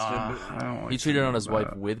Elizabeth Winstead. He cheated on his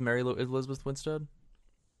wife with Mary Elizabeth Winstead.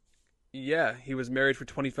 Yeah, he was married for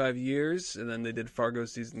 25 years, and then they did Fargo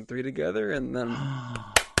season 3 together, and then.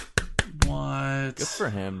 What? Good for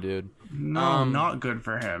him, dude. No, not good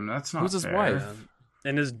for him. That's not. Who's his fair. wife?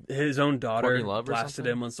 And his own daughter blasted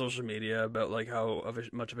something? him on social media about like how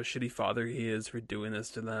much of a shitty father he is for doing this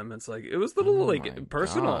to them. It's like it was a little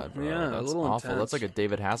personal. God, bro. Yeah, that's a little awful. intense. That's like a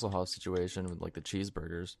David Hasselhoff situation with like the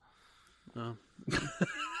cheeseburgers. Oh.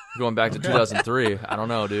 Going back to 2003, I don't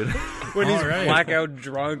know, dude. When he's blackout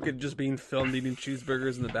drunk and just being filmed eating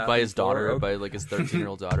cheeseburgers in the bathroom By his daughter, by like his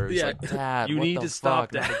 13-year-old daughter. He's like, "Dad, you what need the to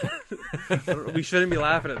stop, fuck?" Dad. We shouldn't be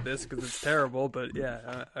laughing at this because it's terrible, but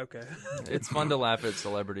yeah, okay. It's fun to laugh at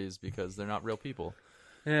celebrities because they're not real people.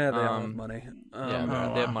 Yeah, they all have money. They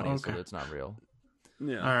have money, so it's not real.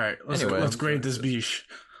 Yeah. All right, let's grade this beach.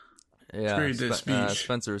 Yeah,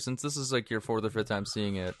 Spencer, since this is like your fourth or fifth time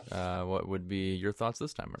seeing it, what would be your thoughts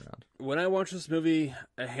this time around? When I watched this movie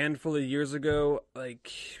a handful of years ago,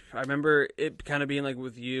 like I remember it kind of being like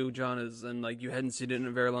with you, John, and like you hadn't seen it in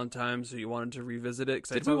a very long time, so you wanted to revisit it.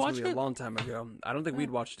 Because I thought it was a long time ago. I don't think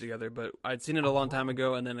we'd watched it together, but I'd seen it a long time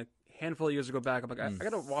ago, and then a handful of years ago back, I'm like, I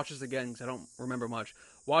gotta watch this again because I don't remember much.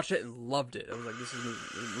 Watched it and loved it. I was like, this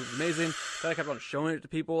is amazing. Then I kept on showing it to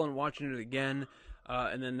people and watching it again.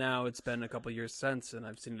 And then now it's been a couple years since, and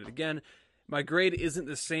I've seen it again. My grade isn't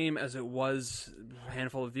the same as it was a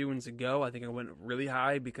handful of viewings ago. I think I went really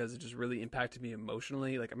high because it just really impacted me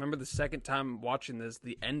emotionally. Like I remember the second time watching this,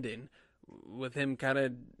 the ending with him kind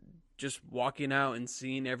of just walking out and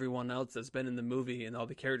seeing everyone else that's been in the movie and all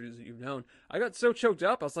the characters that you've known. I got so choked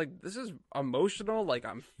up. I was like, this is emotional. Like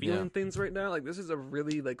I'm feeling things right now. Like this is a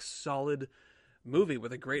really like solid movie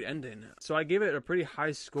with a great ending. So I gave it a pretty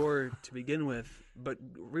high score to begin with, but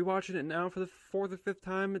rewatching it now for the fourth or fifth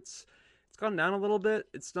time, it's gone down a little bit.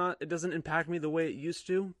 It doesn't impact me the way it used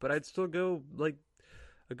to, but I'd still go like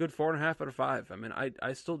a good 4.5 out of 5. I mean,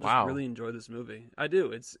 I still just really enjoy this movie. I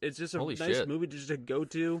do. It's just a nice movie to just go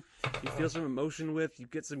to. You feel some emotion with. You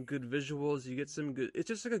get some good visuals. You get some good. It's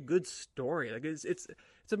just like a good story. Like it's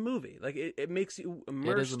a movie. Like it makes you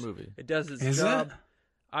immersed. It is a movie. It does its job.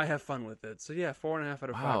 I have fun with it. So yeah, 4.5 out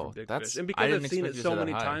of 5 for Big Fish. And because I've seen it so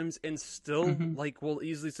many times and still like will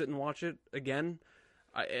easily sit and watch it again,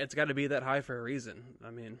 it's got to be that high for a reason. I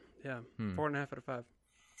mean, yeah, 4.5 out of 5.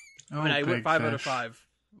 I mean, I went 5 out of 5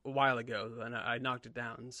 a while ago, and I knocked it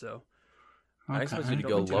down. So I expect you to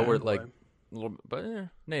go lower, like a little. But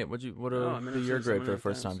Nate, what would be your grade for the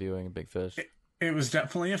first time viewing Big Fish? It was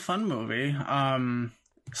definitely a fun movie.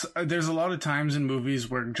 So there's a lot of times in movies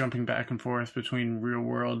where jumping back and forth between real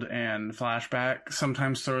world and flashback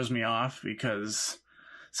sometimes throws me off because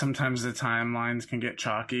sometimes the timelines can get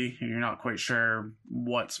chalky and you're not quite sure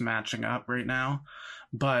what's matching up right now.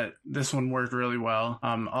 But this one worked really well.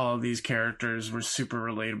 All of these characters were super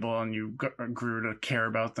relatable, and you grew to care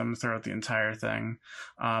about them throughout the entire thing.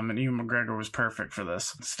 And Ewan McGregor was perfect for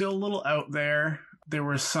this. Still a little out there. There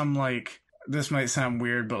were some, like, this might sound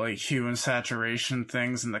weird, but like hue and saturation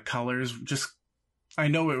things and the colors. Just, I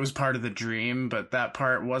know it was part of the dream, but that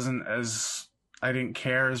part wasn't as, I didn't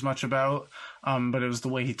care as much about. But it was the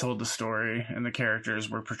way he told the story, and the characters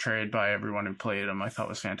were portrayed by everyone who played him. I thought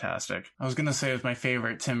was fantastic. I was gonna say it was my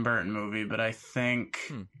favorite Tim Burton movie, but I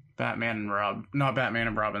think Batman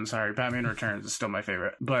Returns is still my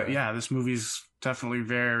favorite. But yeah, this movie's definitely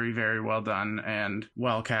very, very well done and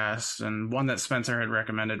well cast, and one that Spencer had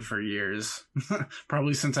recommended for years.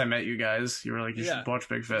 Probably since I met you guys. You were like, you should watch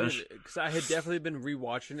Big Fish. Because I had definitely been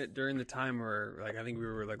rewatching it during the time where, like, I think we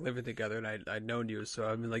were like living together, and I'd known you, so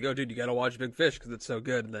I've been like, oh dude, you gotta watch Big Fish because it's so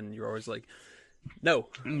good. And then you're always like, no.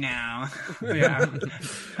 Yeah.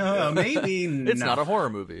 Maybe it's not a horror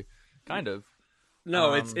movie. Kind of.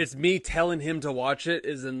 No, it's me telling him to watch it,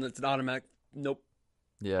 it's an automatic nope.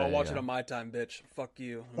 Yeah, I'll watch it on my time, bitch. Fuck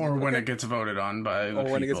you. Or when it gets voted on by the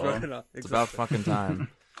people. When it gets voted on. It's about fucking time.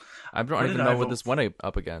 I don't even know what this went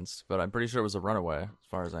up against, but I'm pretty sure it was a runaway, as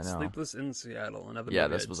far as I know. Sleepless in Seattle. Another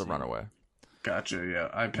this was a runaway. Did you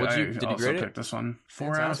also pick this one?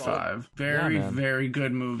 4 out of 5. Very, very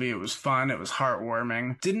good movie. It was fun. It was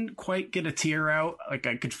heartwarming. Didn't quite get a tear out. Like,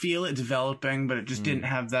 I could feel it developing, but it just didn't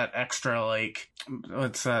have that extra, like,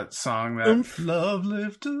 what's that song that love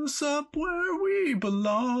lift us up where we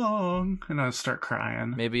belong, and I'd start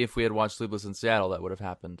crying. Maybe if we had watched Sleepless in Seattle, that would have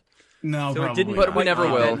happened. No, so probably it didn't, but we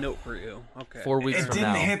never will. Note for you. Okay. 4 weeks it from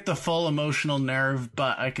didn't now. hit the full emotional nerve,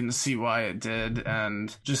 but I can see why it did,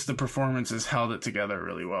 and just the performances held it together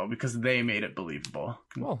really well because they made it believable.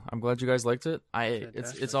 Well, I'm glad you guys liked it.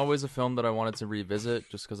 It's always a film that I wanted to revisit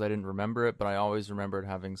just because I didn't remember it, but I always remembered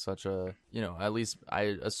having such a, at least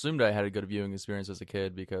I assumed I had a good viewing experience as a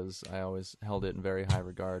kid because I always held it in very high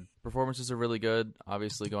regard. Performances are really good.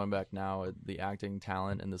 Obviously, going back now, the acting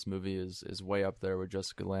talent in this movie is way up there with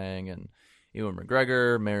Jessica Lange and Ewan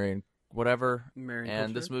McGregor, Marion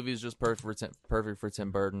and this movie is just perfect for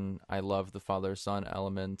Tim Burton. I love the father-son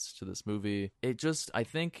elements to this movie. I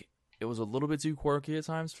think it was a little bit too quirky at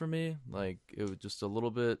times for me. Like, it was just a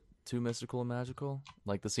little bit too mystical and magical.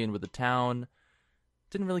 Like the scene with the town.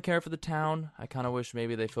 Didn't really care for the town. I kind of wish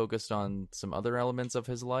maybe they focused on some other elements of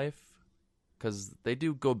his life. Because they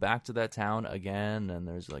do go back to that town again, and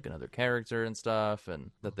there's like another character and stuff,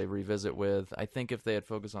 and that they revisit with. I think if they had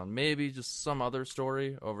focused on maybe just some other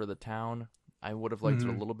story over the town, I would have liked it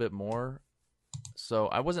a little bit more. So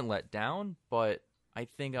I wasn't let down, but I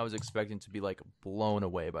think I was expecting to be like blown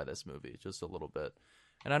away by this movie just a little bit.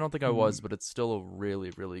 And I don't think I was, but it's still a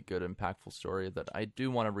really, really good, impactful story that I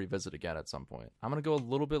do want to revisit again at some point. I'm going to go a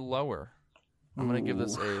little bit lower. I'm going to give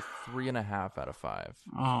this a 3.5 out of 5.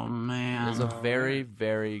 Oh, man. It's a very,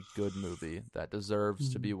 very good movie that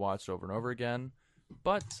deserves to be watched over and over again,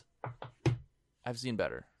 but I've seen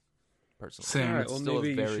better, personally. Same. All right, It's well, still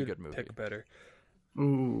maybe a very you should good movie. pick better.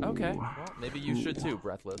 Ooh. Okay, well, maybe you should too,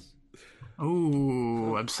 Breathless.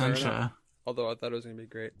 Ooh, Absentia. Although I thought it was going to be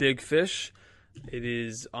great. Big Fish. It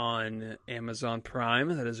is on Amazon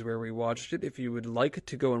Prime. That is where we watched it. If you would like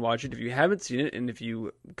to go and watch it, if you haven't seen it, and if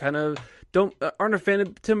you kind of aren't a fan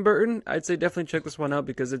of Tim Burton, I'd say definitely check this one out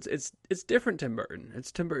because it's different Tim Burton.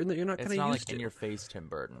 It's Tim Burton that you're not kind of used to. It's not like in your face Tim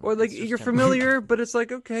Burton. Or like you're familiar, but it's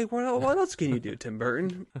like, okay, what else can you do, Tim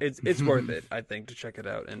Burton? It's worth it, I think, to check it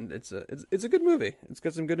out, and it's a good movie. It's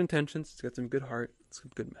got some good intentions. It's got some good heart. It's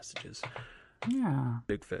got good messages. Yeah.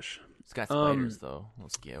 Big Fish. It's got spiders though. A little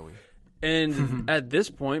scary. And at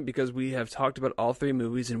this point, because we have talked about all 3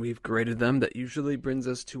 movies and we've graded them, that usually brings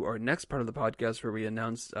us to our next part of the podcast where we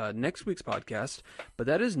announce next week's podcast. But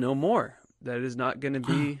that is no more. That is not going to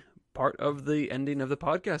be part of the ending of the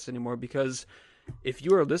podcast anymore, because if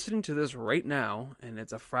you are listening to this right now and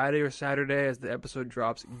it's a Friday or Saturday as the episode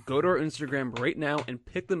drops, go to our Instagram right now and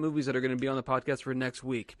pick the movies that are going to be on the podcast for next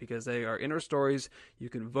week, because they are in our stories. You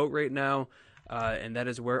can vote right now. And that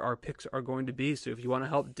is where our picks are going to be. So if you want to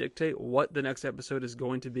help dictate what the next episode is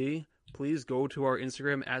going to be, please go to our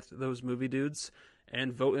Instagram at Those Movie Dudes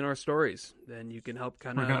and vote in our stories. Then you can help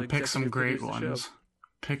kind of. We're gonna pick some great ones.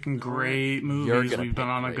 Picking great movies. We've been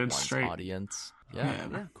on a good streak. Audience.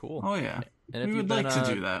 Yeah, cool. Oh yeah. And if we would like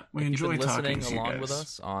to do that. We enjoy talking to you along guys. with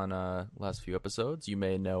us on last few episodes. You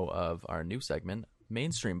may know of our new segment,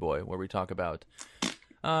 Mainstream Boy, where we talk about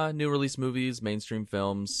new release movies, mainstream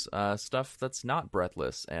films, stuff that's not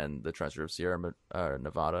Breathless and The Treasure of Sierra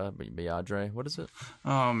Nevada, Madre. What is it?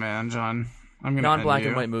 Oh man, John, non-black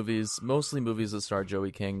and white movies, mostly movies that star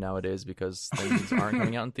Joey King nowadays because things aren't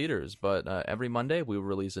coming out in theaters. But every Monday we will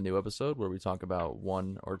release a new episode where we talk about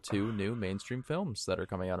 1 or 2 new mainstream films that are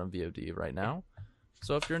coming out on VOD right now.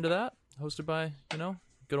 So if you're into that, hosted by,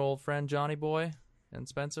 good old friend Johnny Boy and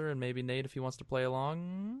Spencer and maybe Nate if he wants to play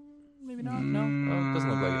along. Maybe not. No, it doesn't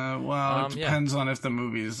look like it. Well, it depends on if the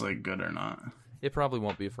movie's like good or not. It probably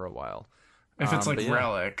won't be for a while. If it's like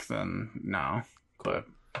Relic, then no. Cool. But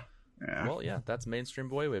yeah. Well, yeah, that's Mainstream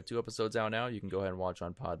Boy. We have 2 episodes out now. You can go ahead and watch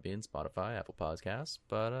on Podbean, Spotify, Apple Podcasts.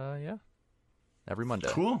 But every Monday.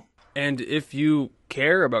 Cool. And if you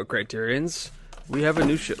care about Criterions, we have a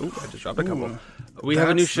new show. Ooh, I just dropped a couple. We have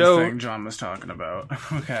a new show. The thing John was talking about.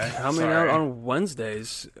 Okay. Coming out on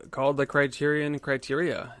Wednesdays called The Criterion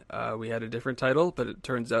Criteria. We had a different title, but it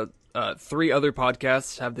turns out 3 other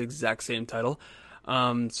podcasts have the exact same title.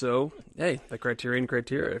 So, hey, The Criterion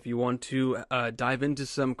Criteria. If you want to dive into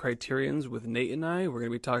some Criterions with Nate and I, we're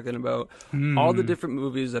going to be talking about all the different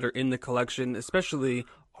movies that are in the collection, especially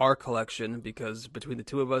our collection, because between the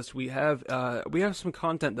 2 of us, we have some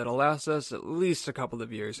content that'll last us at least a couple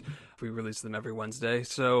of years if we release them every Wednesday.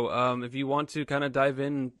 So if you want to kind of dive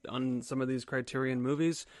in on some of these Criterion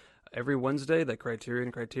movies, every Wednesday, The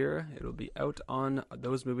Criterion Criteria, it'll be out on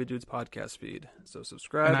Those Movie Dudes podcast feed. So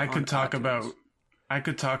subscribe. And I could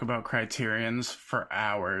talk about Criterions for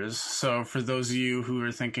hours. So for those of you who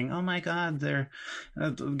are thinking, oh my God, they're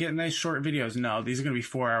getting nice short videos. No, these are going to be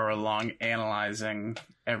 4-hour long analyzing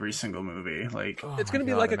every single movie. Like it's going to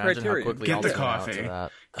be like a Criterion. Get the coffee.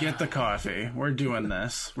 Get the coffee. We're doing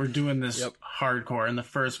this. We're doing this hardcore. And the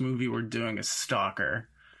first movie we're doing is Stalker.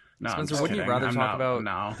 No, Spencer, wouldn't you rather talk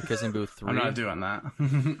about Kissing Booth 3? I'm not doing that.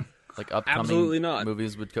 Like upcoming Absolutely not.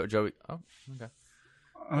 movies with Joey. Oh, okay.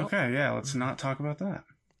 Okay, yeah, let's not talk about that.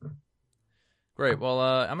 Great. Well,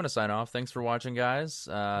 I'm going to sign off. Thanks for watching, guys.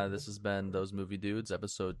 This has been Those Movie Dudes,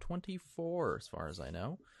 episode 24, as far as I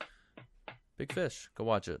know. Big Fish. Go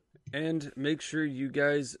watch it. And make sure you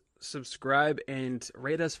guys subscribe and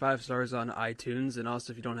rate us 5 stars on iTunes. And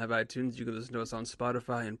also, if you don't have iTunes, you can listen to us on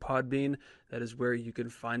Spotify and Podbean. That is where you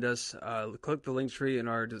can find us. Click the link tree in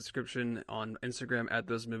our description on Instagram at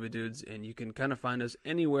Those Movie Dudes, and you can kind of find us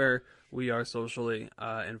anywhere we are socially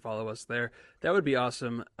and follow us there. That would be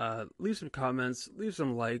awesome. Leave some comments, leave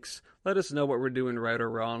some likes. Let us know what we're doing right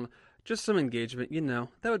or wrong. Just some engagement,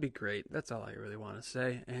 that would be great. That's all I really want to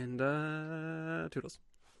say. And toodles.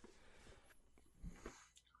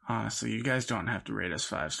 Honestly, you guys don't have to rate us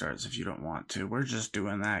 5 stars if you don't want to. We're just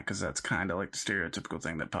doing that because that's kind of like the stereotypical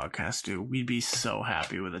thing that podcasts do. We'd be so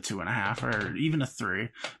happy with a 2.5 or even a 3.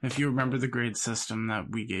 If you remember the grade system that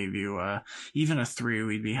we gave you, even a 3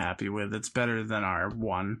 we'd be happy with. It's better than our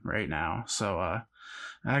 1 right now. So,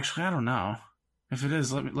 actually, I don't know. If it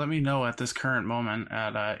is, let me know at this current moment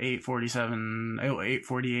at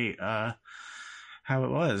 8:48, how it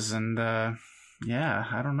was. And, yeah,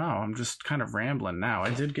 I don't know. I'm just kind of rambling now. I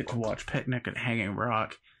did get to watch Picnic at Hanging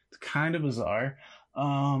Rock. It's kind of bizarre.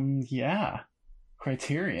 Yeah.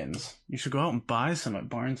 Criterions. You should go out and buy some at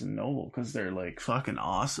Barnes & Noble because they're, like, fucking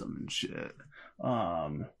awesome and shit.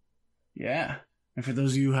 Yeah. And for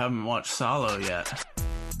those of you who haven't watched Solo yet,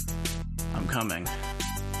 I'm coming.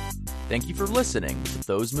 Thank you for listening to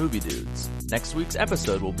Those Movie Dudes. Next week's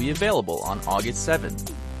episode will be available on August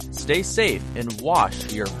 7th. Stay safe and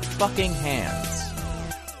wash your fucking hands.